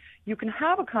irrelevant. You can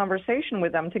have a conversation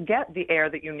with them to get the AIR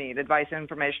that you need, advice,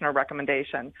 information, or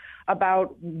recommendation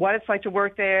about what it's like to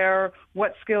work there,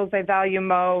 what skills they value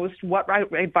most, what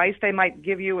advice they might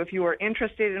give you if you are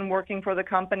interested in working for the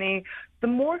company. The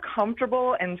more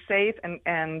comfortable and safe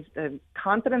and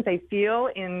confident they feel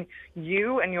in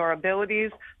you and your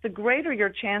abilities, the greater your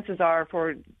chances are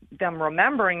for them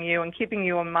remembering you and keeping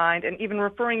you in mind and even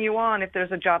referring you on if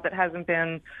there's a job that hasn't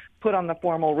been put on the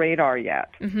formal radar yet.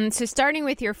 Mm-hmm. So starting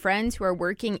with your friends who are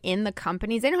working in the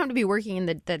companies, they don't have to be working in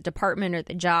the department or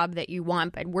the job that you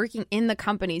want, but working in the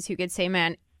companies who could say,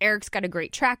 man, Eric's got a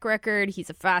great track record. He's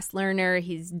a fast learner.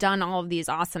 He's done all of these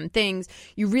awesome things.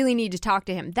 You really need to talk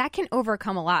to him. That can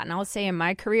overcome a lot. And I'll say in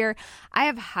my career, I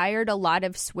have hired a lot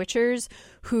of switchers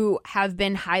who have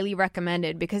been highly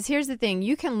recommended, because here's the thing.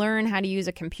 You can learn how to use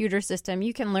a computer system.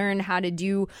 You can learn how to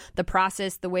do the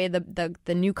process the way the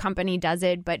new company does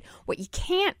it. But what you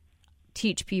can't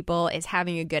teach people is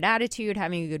having a good attitude,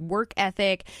 having a good work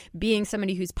ethic, being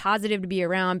somebody who's positive to be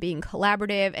around, being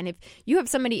collaborative. And if you have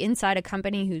somebody inside a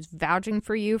company who's vouching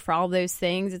for you for all those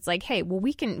things, it's like, hey, well,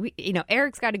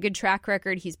 Eric's got a good track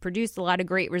record. He's produced a lot of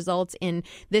great results in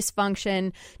this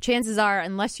function. Chances are,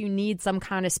 unless you need some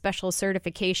kind of special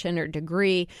certification or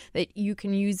degree, that you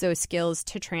can use those skills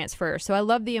to transfer. So I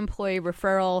love the employee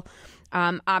referral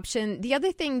option. The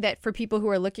other thing that for people who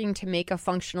are looking to make a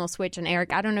functional switch, and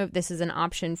Eric, I don't know if this is an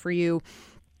option for you,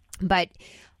 but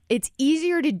it's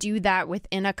easier to do that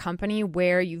within a company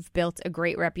where you've built a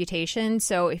great reputation.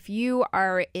 So if you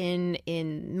are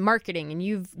in marketing and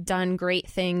you've done great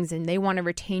things and they want to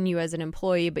retain you as an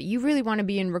employee, but you really want to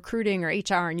be in recruiting or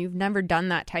HR and you've never done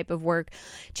that type of work,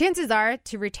 chances are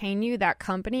to retain you, that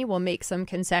company will make some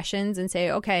concessions and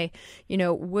say, okay,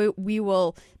 we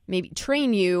will maybe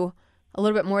train you a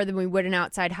little bit more than we would an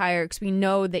outside hire, because we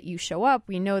know that you show up,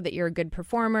 we know that you're a good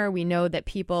performer, we know that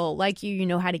people like you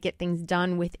know how to get things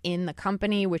done within the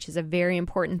company, which is a very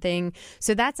important thing.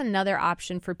 So that's another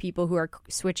option for people who are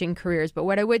switching careers. But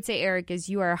what I would say, Eric, is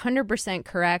you are 100%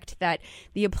 correct that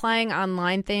the applying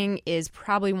online thing is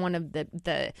probably one of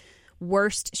the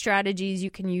worst strategies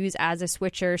you can use as a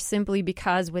switcher, simply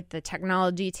because with the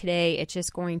technology today, it's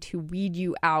just going to weed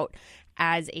you out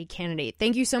as a candidate.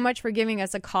 Thank you so much for giving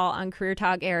us a call on Career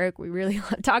Talk, Eric. We really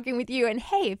love talking with you. And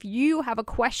hey, if you have a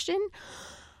question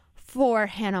for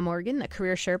Hannah Morgan, the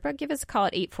Career Sherpa, give us a call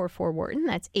at 844-WHARTON.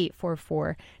 That's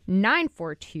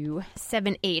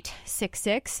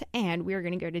 844-942-7866. And we're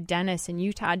going to go to Dennis in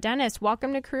Utah. Dennis,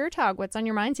 welcome to Career Talk. What's on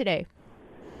your mind today?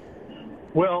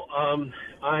 Well,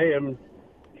 I am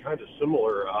kind of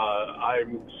similar.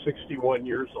 I'm 61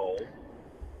 years old.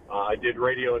 I did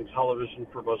radio and television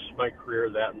for most of my career,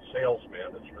 that and sales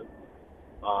management.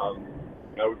 I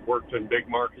worked in big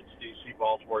markets, D.C.,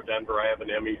 Baltimore, Denver. I have an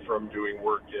Emmy from doing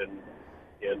work in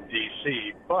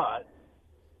D.C., but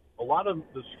a lot of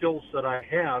the skills that I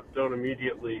have don't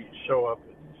immediately show up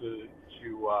to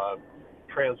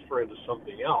transfer into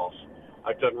something else.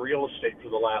 I've done real estate for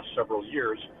the last several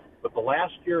years, but the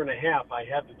last year and a half I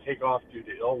had to take off due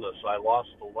to illness. I lost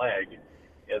a leg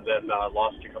and then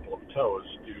lost a couple of toes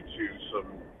due to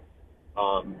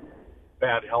some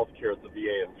bad health care at the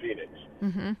VA in Phoenix.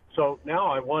 Mm-hmm. So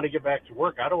now I want to get back to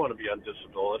work. I don't want to be on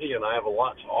disability, and I have a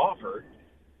lot to offer,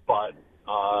 but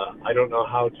I don't know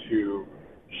how to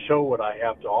show what I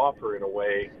have to offer in a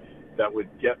way that would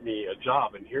get me a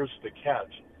job. And here's the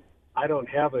catch. I don't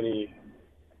have any,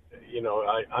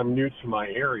 I'm new to my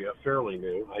area, fairly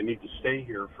new. I need to stay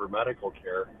here for medical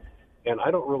care, and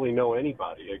I don't really know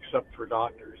anybody except for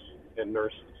doctors and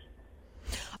nurses.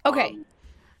 Okay.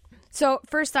 So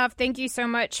first off, thank you so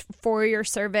much for your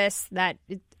service. That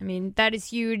is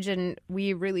huge, and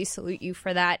we really salute you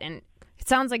for that. And it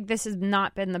sounds like this has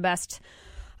not been the best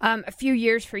a few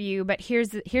years for you, but here's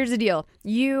the deal.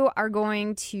 You are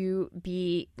going to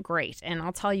be great, and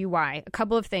I'll tell you why. A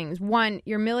couple of things. One,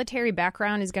 your military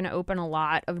background is going to open a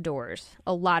lot of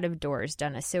doors,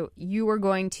 Dennis. So you are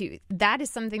going to, that is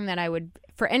something that I would,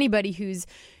 for anybody who's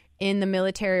in the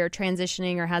military or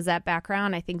transitioning or has that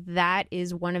background, I think that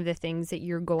is one of the things that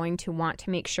you're going to want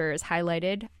to make sure is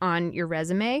highlighted on your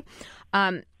resume.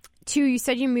 Two, you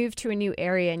said you moved to a new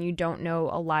area and you don't know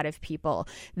a lot of people.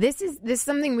 This is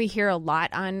something we hear a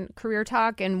lot on Career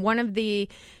Talk, and one of the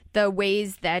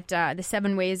ways that the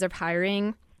 7 ways of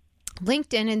hiring,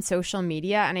 LinkedIn and social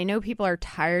media, and I know people are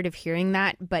tired of hearing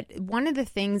that, but one of the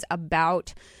things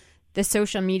about the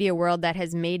social media world that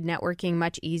has made networking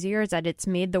much easier is that it's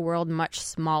made the world much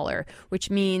smaller, which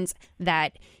means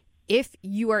that if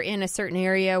you are in a certain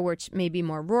area which may be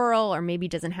more rural or maybe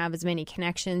doesn't have as many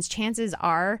connections, chances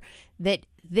are that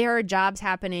there are jobs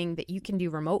happening that you can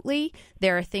do remotely.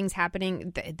 There are things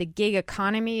happening. The gig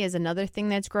economy is another thing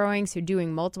that's growing. So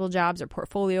doing multiple jobs or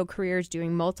portfolio careers,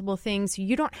 doing multiple things. So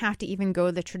you don't have to even go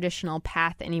the traditional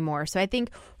path anymore. So I think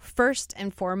first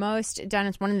and foremost,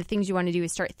 Dennis, one of the things you want to do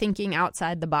is start thinking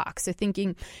outside the box. So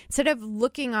thinking, instead of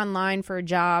looking online for a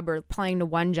job or applying to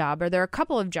one job, are there a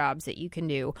couple of jobs that you can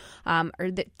do,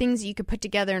 or the things that you could put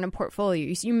together in a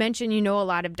portfolio? You mentioned you know a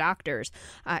lot of doctors.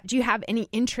 Do you have any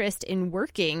interest in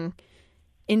working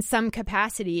in some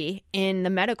capacity in the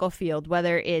medical field,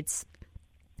 whether it's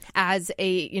as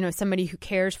somebody who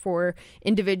cares for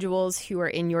individuals who are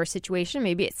in your situation?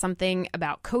 Maybe it's something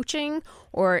about coaching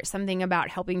or something about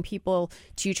helping people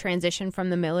to transition from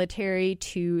the military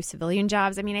to civilian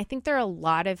jobs. I mean, I think there are a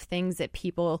lot of things that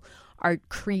people are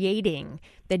creating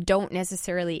that don't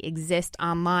necessarily exist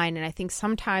online. And I think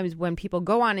sometimes when people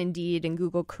go on Indeed and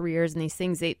Google careers and these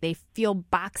things, they feel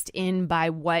boxed in by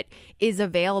what is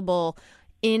available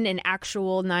in an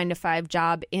actual 9-to-5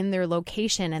 job in their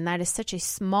location. And that is such a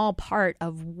small part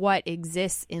of what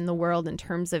exists in the world in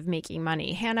terms of making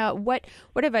money. Hannah, what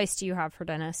advice do you have for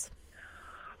Dennis?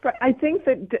 I think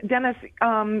that, Dennis,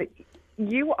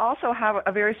 you also have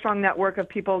a very strong network of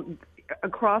people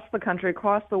across the country,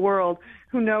 across the world,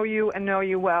 who know you and know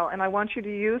you well. And I want you to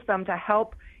use them to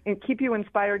help and keep you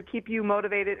inspired, keep you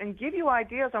motivated, and give you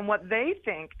ideas on what they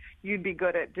think you'd be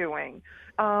good at doing.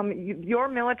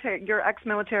 Your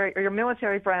ex-military, or your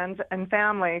military friends and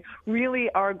family really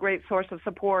are a great source of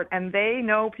support, and they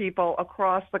know people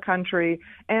across the country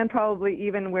and probably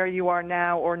even where you are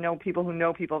now, or know people who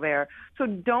know people there. So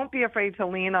don't be afraid to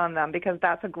lean on them, because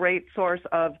that's a great source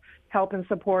of help and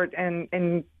support,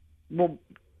 and will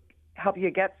help you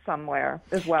get somewhere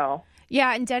as well.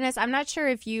 Yeah, and Dennis, I'm not sure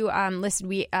if you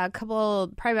listened. Probably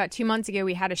about 2 months ago,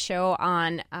 we had a show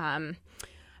on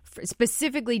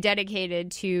specifically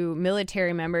dedicated to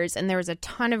military members, and there was a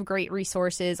ton of great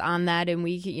resources on that, and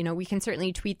we can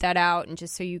certainly tweet that out, and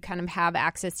just so you kind of have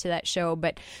access to that show.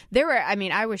 But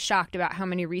I was shocked about how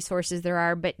many resources there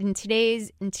are. But in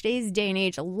today's day and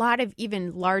age, a lot of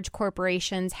even large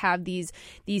corporations have these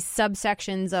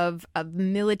subsections of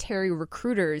military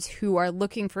recruiters who are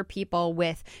looking for people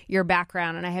with your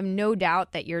background. And I have no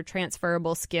doubt that your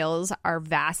transferable skills are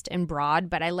vast and broad.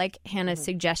 But I like Hannah's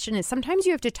suggestion is sometimes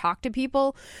you have to talk to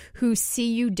people who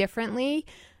see you differently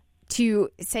to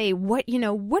say, what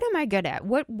am I good at?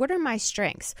 What are my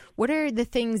strengths? What are the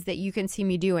things that you can see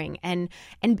me doing? And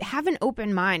have an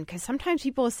open mind, because sometimes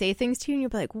people will say things to you and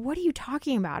you'll be like, what are you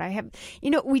talking about?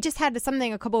 We just had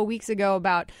something a couple of weeks ago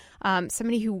about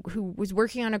somebody who was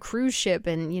working on a cruise ship,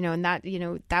 and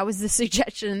that was the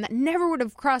suggestion that never would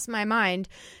have crossed my mind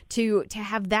to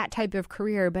have that type of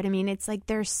career. But I mean, it's like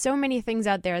there's so many things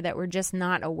out there that we're just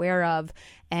not aware of.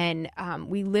 And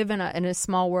we live in a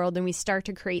small world, and we start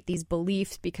to create these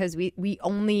beliefs because we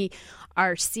only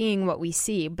are seeing what we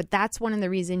see. But that's one of the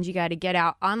reasons you got to get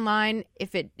out online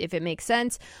if it makes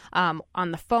sense, on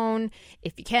the phone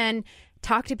if you can.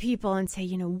 talk to people and say,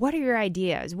 what are your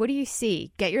ideas? What do you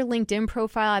see? Get your LinkedIn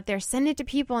profile out there. Send it to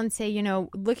people and say,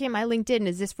 look at my LinkedIn.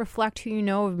 Does this reflect who you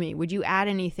know of me? Would you add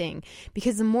anything?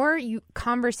 Because the more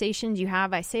conversations you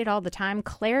have, I say it all the time,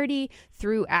 clarity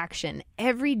through action.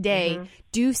 Every day,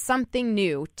 do something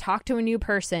new. Talk to a new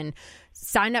person.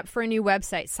 Sign up for a new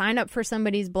website, sign up for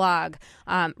somebody's blog,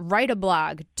 write a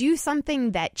blog, do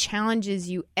something that challenges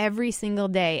you every single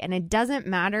day. And it doesn't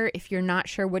matter if you're not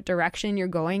sure what direction you're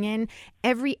going in.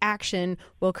 Every action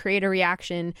will create a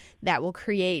reaction that will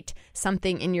create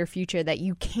something in your future that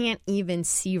you can't even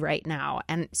see right now.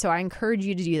 And so I encourage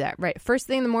you to do that, right? First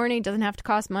thing in the morning, it doesn't have to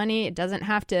cost money. It doesn't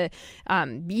have to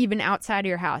be even outside of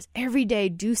your house. Every day,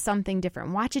 do something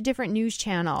different. Watch a different news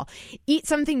channel. Eat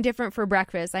something different for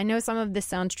breakfast. I know some of this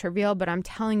sounds trivial, but I'm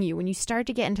telling you, when you start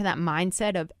to get into that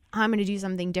mindset of I'm going to do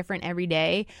something different every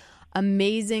day,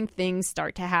 amazing things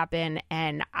start to happen.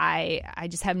 And I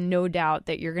just have no doubt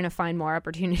that you're going to find more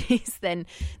opportunities than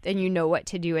you know what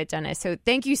to do at Dennis. So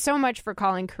thank you so much for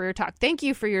calling Career Talk. Thank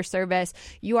you for your service.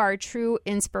 You are a true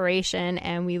inspiration,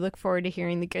 and we look forward to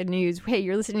hearing the good news. Hey,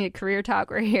 you're listening to Career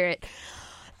Talk. We're here at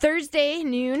Thursday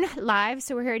noon live.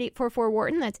 So we're here at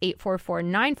 844-WHARTON. That's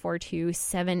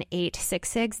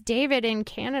 844-942-7866. David in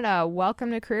Canada, welcome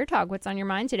to Career Talk. What's on your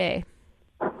mind today?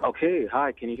 Okay.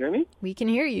 Hi. Can you hear me? We can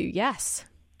hear you. Yes.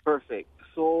 Perfect.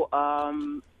 So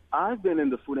I've been in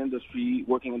the food industry,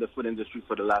 working in the food industry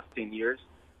for the last 10 years.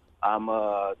 I'm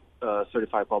a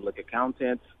certified public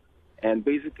accountant. And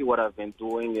basically what I've been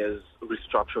doing is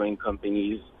restructuring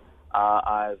companies.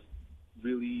 I've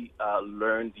really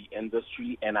learned the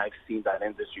industry, and I've seen that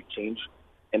industry change,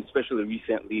 and especially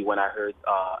recently when I heard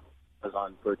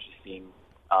Amazon purchasing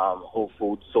Whole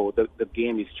Foods. So the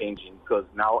game is changing because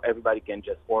now everybody can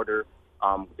just order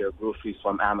their groceries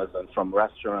from Amazon, from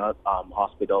restaurant,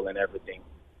 hospital, and everything.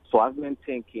 So I've been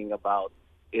thinking about,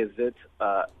 is it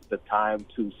the time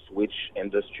to switch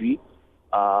industry?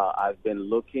 I've been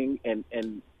looking,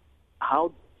 and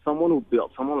how someone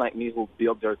like me who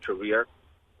built their career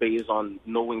based on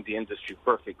knowing the industry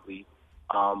perfectly,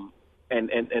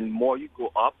 and more you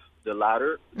go up the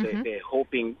ladder, they're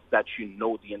hoping that you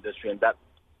know the industry, and that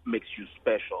makes you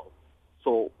special.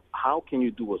 So how can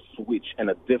you do a switch and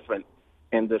a different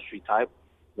industry type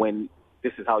when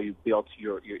this is how you built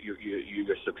your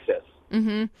success?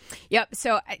 Mm-hmm. Yep.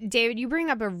 So, David, you bring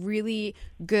up a really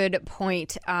good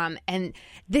point. And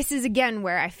this is, again,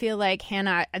 where I feel like,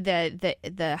 Hannah,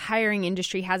 the hiring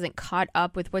industry hasn't caught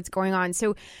up with what's going on.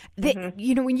 So, when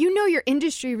you know your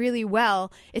industry really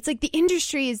well, it's like the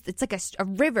industry it's like a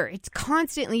river. It's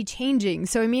constantly changing.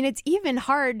 So, I mean, it's even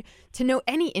hard to know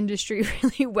any industry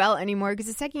really well anymore, because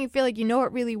the second you feel like you know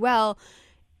it really well,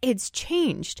 it's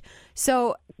changed.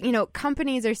 So,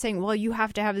 companies are saying, well, you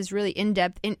have to have this really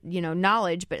in-depth,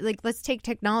 knowledge. But let's take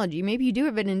technology. Maybe you do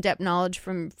have an in-depth knowledge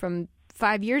from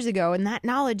 5 years ago, and that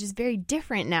knowledge is very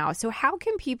different now. So how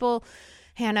can people,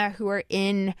 Hannah, who are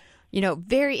in,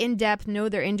 very in-depth, know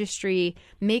their industry,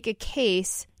 make a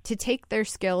case to take their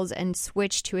skills and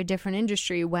switch to a different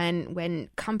industry when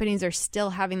companies are still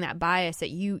having that bias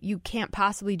that you can't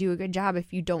possibly do a good job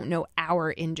if you don't know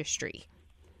our industry?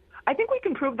 I think we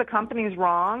can prove the companies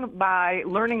wrong by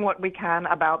learning what we can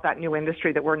about that new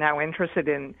industry that we're now interested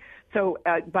in. So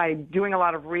by doing a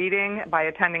lot of reading, by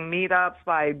attending meetups,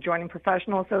 by joining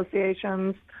professional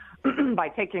associations, by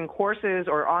taking courses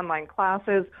or online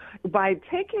classes, by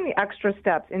taking the extra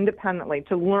steps independently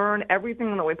to learn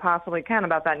everything that we possibly can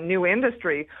about that new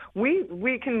industry,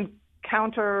 we can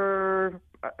counter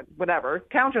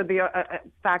the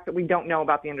fact that we don't know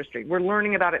about the industry. We're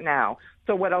learning about it now.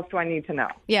 So what else do I need to know?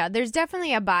 Yeah, there's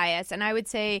definitely a bias. And I would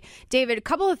say, David, a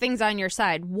couple of things on your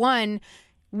side. One,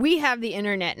 we have the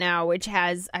internet now, which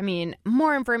has,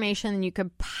 more information than you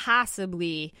could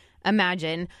possibly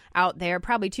imagine out there.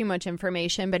 Probably too much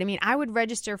information. But I would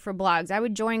register for blogs. I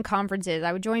would join conferences.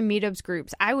 I would join meetups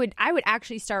groups. I would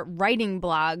actually start writing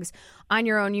blogs on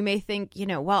your own. You may think,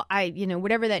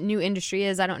 whatever that new industry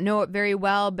is, I don't know it very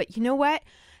well. But you know what?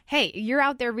 Hey, you're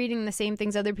out there reading the same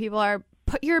things other people are.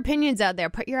 Put your opinions out there.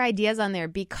 Put your ideas on there.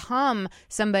 Become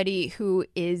somebody who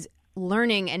is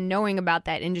learning and knowing about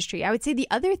that industry. I would say the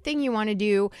other thing you want to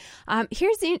do,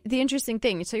 here's the interesting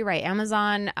thing. So you're right,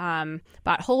 Amazon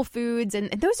bought Whole Foods, and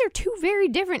those are two very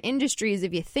different industries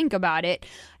if you think about it.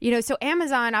 So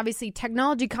Amazon, obviously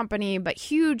technology company, but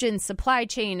huge in supply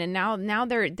chain, and now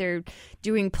they're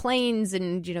doing planes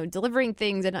and delivering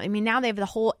things, and now they have the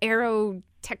whole aero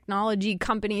technology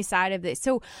company side of this.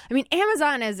 So,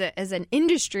 Amazon as an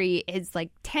industry is like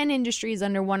 10 industries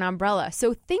under one umbrella.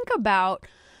 So think about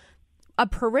a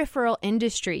peripheral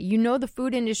industry. You know the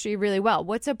food industry really well.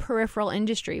 What's a peripheral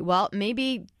industry? Well,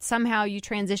 maybe somehow you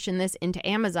transition this into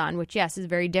Amazon, which, yes, is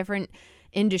very different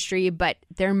industry, but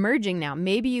they're merging now.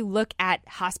 Maybe you look at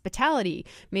hospitality.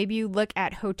 Maybe you look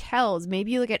at hotels.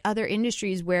 Maybe you look at other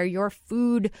industries where your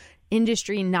food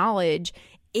industry knowledge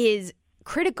is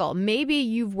critical. Maybe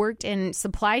you've worked in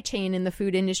supply chain in the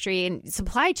food industry, and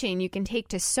supply chain you can take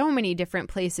to so many different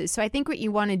places. So I think what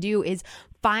you want to do is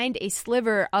find a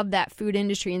sliver of that food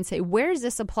industry and say, where's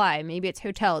the supply? Maybe it's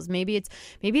hotels. Maybe it's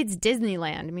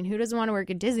Disneyland. I mean, who doesn't want to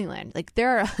work at Disneyland? Like,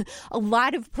 there are a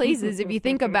lot of places, if you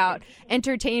think about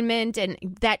entertainment and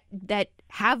that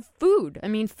have food. I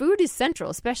mean, food is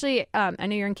central, especially, I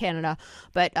know you're in Canada,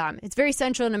 but it's very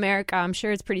central in America. I'm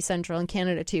sure it's pretty central in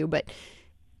Canada too, but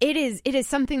it is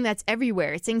something that's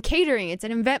everywhere. It's in catering. It's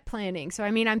in event planning. So, I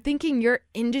mean, I'm thinking your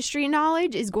industry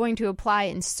knowledge is going to apply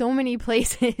in so many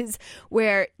places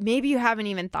where maybe you haven't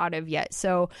even thought of yet.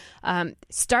 So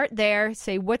start there.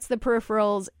 Say, what's the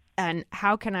peripherals and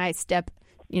how can I step,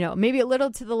 maybe a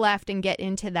little to the left and get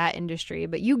into that industry.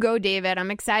 But you go, David. I'm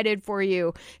excited for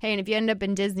you. Hey, and if you end up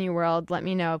in Disney World, let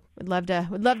me know. Would love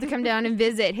to come down and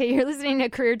visit. Hey, you're listening to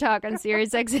Career Talk on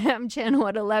Sirius XM channel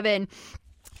 111.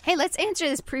 Hey, let's answer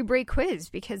this pre-break quiz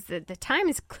because the time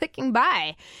is clicking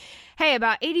by. Hey,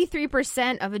 about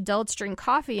 83% of adults drink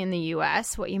coffee in the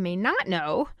U.S. What you may not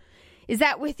know is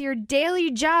that with your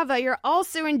daily Java, you're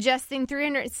also ingesting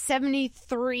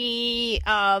 373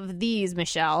 of these,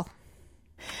 Michelle.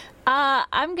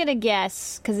 I'm going to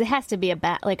guess, because it has to be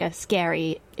a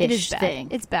scary-ish thing.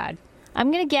 It's bad.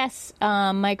 I'm going to guess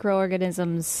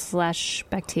microorganisms /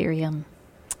 bacterium.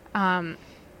 No.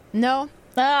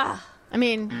 I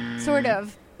mean, sort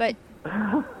of, but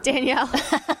Danielle.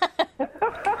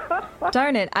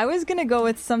 Darn it. I was going to go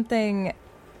with something.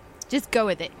 Just go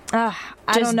with it. I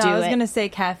don't know. I was going to say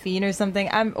caffeine or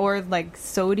something. Or like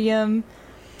sodium.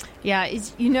 Yeah,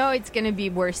 it's going to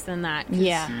be worse than that.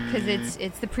 Because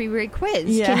it's the pre-break quiz.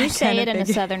 Yeah, can you say it in a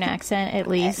Southern accent at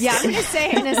least? Yeah, I'm going to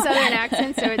say it in a Southern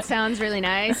accent so it sounds really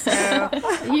nice. So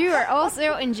you are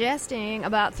also ingesting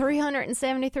about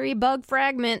 373 bug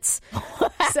fragments.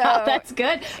 So that's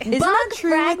good. Isn't that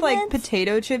true with like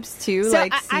potato chips too,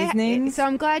 like seasonings? So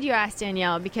I'm glad you asked,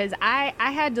 Danielle, because I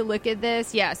had to look at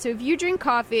this. Yeah, so if you drink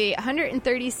coffee,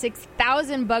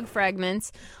 136,000 bug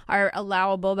fragments are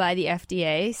allowable by the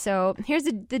FDA. So here's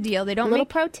the deal: they don't make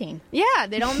protein. Yeah,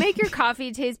 they don't make your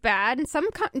coffee taste bad. And some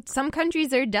countries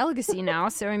they're a delicacy now.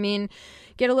 So I mean,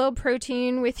 get a little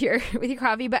protein with your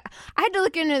coffee. But I had to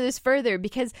look into this further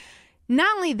because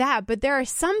not only that, but there are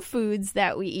some foods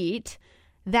that we eat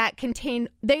that contain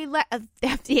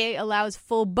FDA allows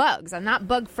full bugs, not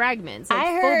bug fragments. Like I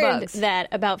full heard bugs. that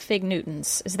about fig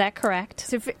Newtons. Is that correct?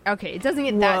 So okay, it doesn't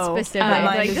get that specific. My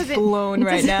mind is blown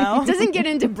right now. It doesn't get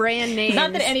into brand names.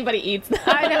 Not that anybody eats them.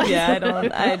 I know. Yeah,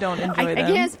 I don't enjoy them. I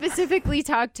can't specifically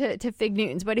talk to fig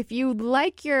Newtons, but if you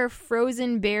like your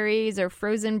frozen berries or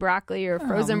frozen broccoli or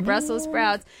frozen Brussels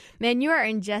sprouts, man, you are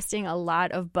ingesting a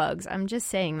lot of bugs. I'm just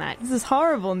saying that. This is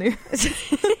horrible news.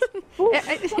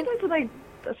 Sometimes like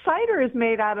cider is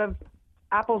made out of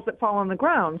apples that fall on the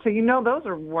ground, so those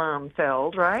are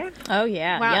worm-filled, right? Oh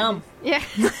yeah, wow. Yum. Yeah.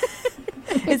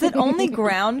 Is it only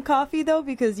ground coffee though,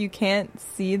 because you can't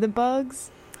see the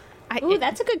bugs?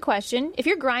 That's a good question. If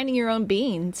you're grinding your own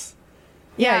beans,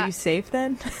 are you safe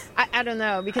then? I don't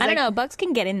know because I don't know. Bugs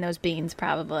can get in those beans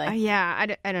probably.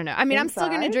 I don't know. I mean, I'm still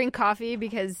going to drink coffee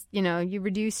because you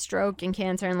reduce stroke and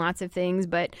cancer and lots of things.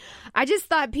 But I just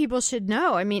thought people should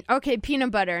know. I mean, okay, peanut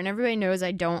butter, and everybody knows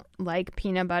I don't like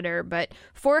peanut butter, but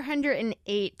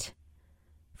 408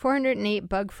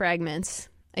 bug fragments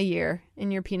a year in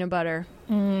your peanut butter.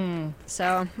 So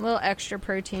a little extra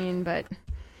protein, but.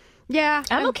 Yeah,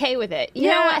 I'm okay with it. You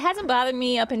know what? It hasn't bothered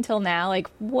me up until now. Like,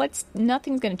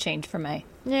 nothing's going to change for me.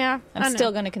 Yeah. I'm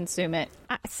still going to consume it.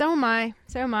 So am I.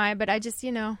 But I just,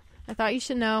 I thought you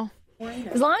should know.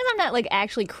 As long as I'm not, like,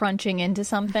 actually crunching into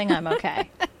something, I'm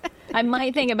okay. I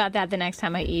might think about that the next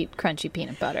time I eat crunchy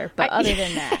peanut butter. But other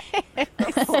than that.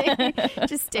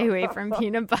 Just stay away from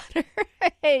peanut butter.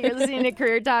 Hey, you're listening to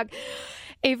Career Talk.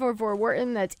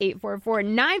 844-WHARTON, that's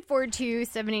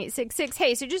 844-942-7866.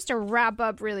 Hey, so just to wrap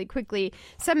up really quickly,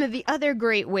 some of the other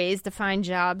great ways to find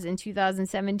jobs in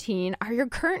 2017 are your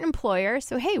current employer.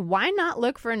 So, hey, why not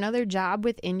look for another job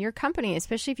within your company,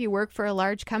 especially if you work for a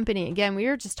large company? Again, we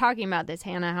were just talking about this,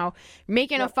 Hannah, how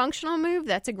making a functional move,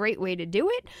 that's a great way to do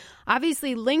it.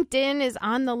 Obviously, LinkedIn is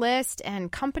on the list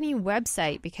and company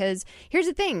website, because here's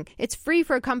the thing. It's free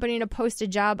for a company to post a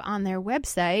job on their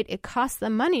website. It costs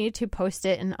them money to post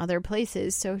it in other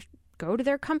places. So go to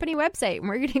their company website. And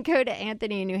we're going to go to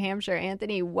Anthony in New Hampshire.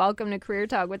 Anthony, welcome to Career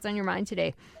Talk. What's on your mind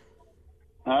today?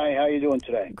 Hi, how are you doing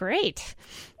today? Great.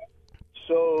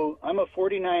 So I'm a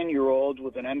 49-year-old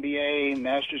with an MBA,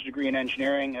 master's degree in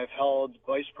engineering. I've held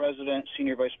vice president,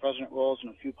 senior vice president roles in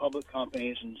a few public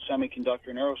companies in semiconductor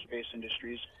and aerospace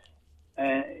industries.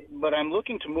 But I'm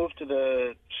looking to move to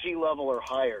the C-level or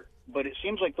higher. But it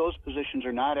seems like those positions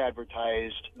are not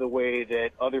advertised the way that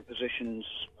other positions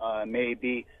may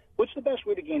be. What's the best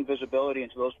way to gain visibility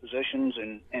into those positions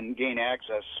and gain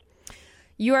access?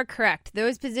 You are correct.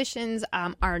 Those positions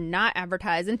are not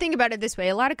advertised. And think about it this way.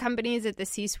 A lot of companies at the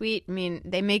C-suite, I mean,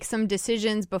 they make some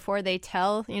decisions before they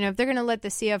tell. You know, if they're going to let the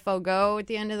CFO go at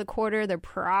the end of the quarter, they're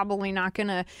probably not going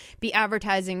to be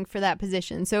advertising for that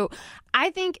position. So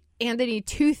I think, Anthony,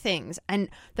 two things. And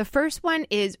the first one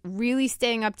is really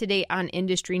staying up to date on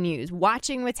industry news,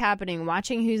 watching what's happening,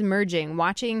 watching who's merging,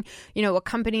 watching, you know, what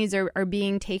companies are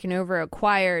being taken over,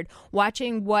 acquired,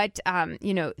 watching what,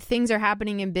 things are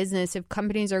happening in business, if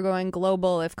companies are going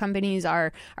global, if companies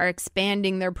are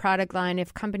expanding their product line,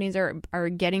 if companies are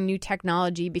getting new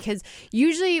technology. Because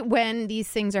usually when these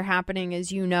things are happening,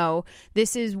 as you know,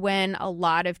 this is when a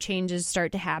lot of changes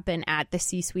start to happen at the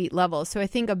C-suite level. So I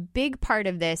think a big part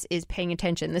of this is paying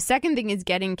attention. The second thing is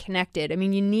getting connected. I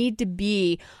mean, you need to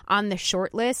be on the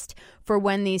short list for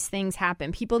when these things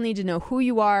happen. People need to know who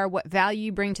you are, what value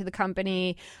you bring to the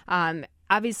company.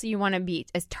 Obviously, you want to be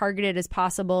as targeted as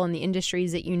possible in the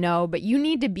industries that you know, but you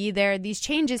need to be there. These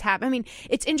changes happen. I mean,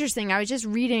 it's interesting. I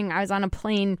was on a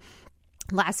plane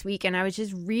last week, and I was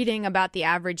just reading about the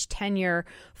average tenure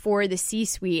for the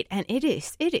C-suite, and it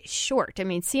is short. I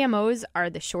mean, CMOs are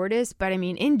the shortest, but I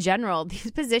mean, in general, these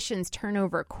positions turn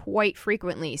over quite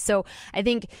frequently. So I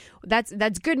think that's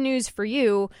good news for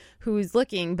you who's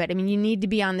looking, but I mean, you need to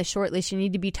be on the short list. You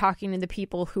need to be talking to the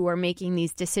people who are making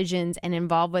these decisions and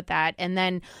involved with that. And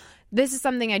then this is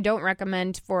something I don't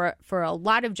recommend for a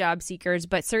lot of job seekers,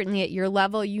 but certainly at your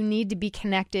level, you need to be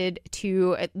connected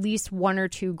to at least one or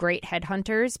two great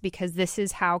headhunters, because this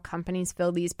is how companies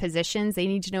fill these positions. They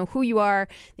need to know who you are.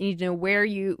 They need to know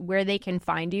where they can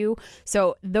find you.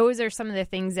 So those are some of the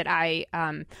things that I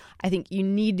think you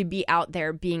need to be out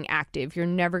there being active. You're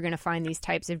never going to find these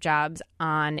types of jobs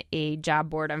on a job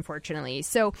board, unfortunately.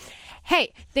 So,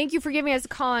 hey, thank you for giving us a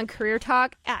call on Career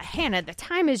Talk. Hannah, the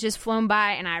time has just flown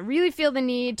by, and I really feel the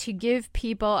need to give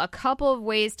people a couple of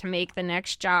ways to make the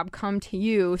next job come to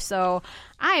you. So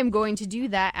I am going to do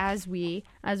that as we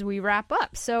wrap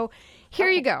up. So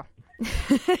here you go.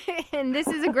 And this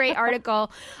is a great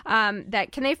article. Can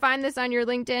they find this on your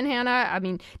LinkedIn, Hannah? I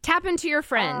mean, tap into your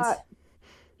friends.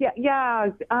 Yeah.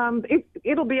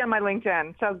 It'll be on my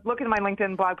LinkedIn. So look at my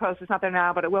LinkedIn blog post. It's not there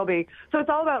now, but it will be. So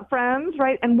it's all about friends,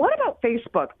 right? And what about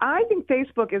Facebook? I think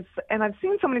Facebook is, and I've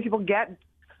seen so many people get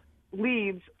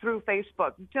leads through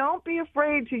Facebook. Don't be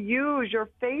afraid to use your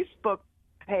Facebook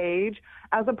page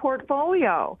as a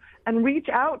portfolio and reach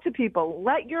out to people.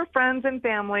 Let your friends and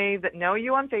family that know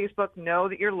you on Facebook know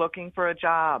that you're looking for a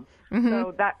job. Mm-hmm.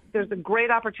 So that there's a great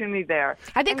opportunity there.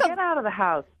 I think get out of the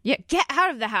house. Yeah, get out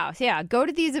of the house. Yeah, go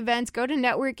to these events, go to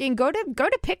networking, go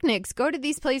to picnics, go to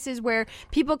these places where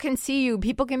people can see you,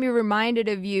 people can be reminded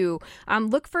of you.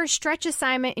 Look for a stretch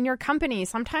assignment in your company.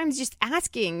 Sometimes just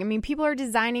asking. I mean, people are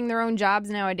designing their own jobs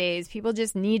nowadays. People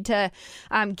just need to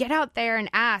get out there and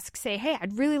ask. Say, hey,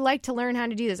 I'd really like to learn how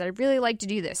to do this. I'd really like to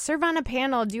do this. Serve on a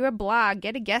panel, do a blog,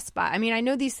 get a guest spot. I mean, I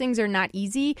know these things are not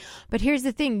easy, but here's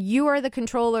the thing. You are the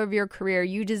controller of your career.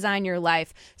 You design your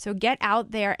life. So get out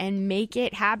there and make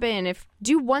it happen.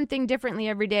 Do one thing differently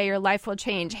every day, your life will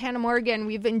change. Hannah Morgan,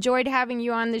 we've enjoyed having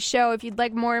you on the show. If you'd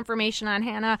like more information on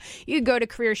Hannah, you can go to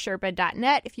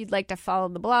careersherpa.net. If you'd like to follow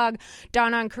the blog,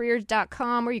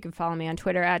 DawnOnCareers.com, or you can follow me on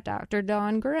Twitter at Dr.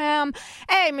 Dawn Graham.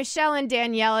 Hey, Michelle and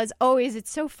Danielle, as always,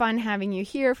 it's so fun having you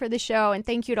here for the show. And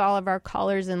thank you to all of our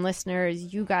callers and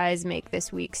listeners. You guys make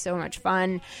this week so much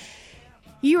fun.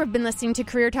 You have been listening to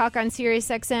Career Talk on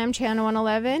SiriusXM Channel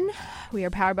 111. We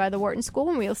are powered by the Wharton School,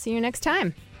 and we'll see you next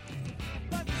time.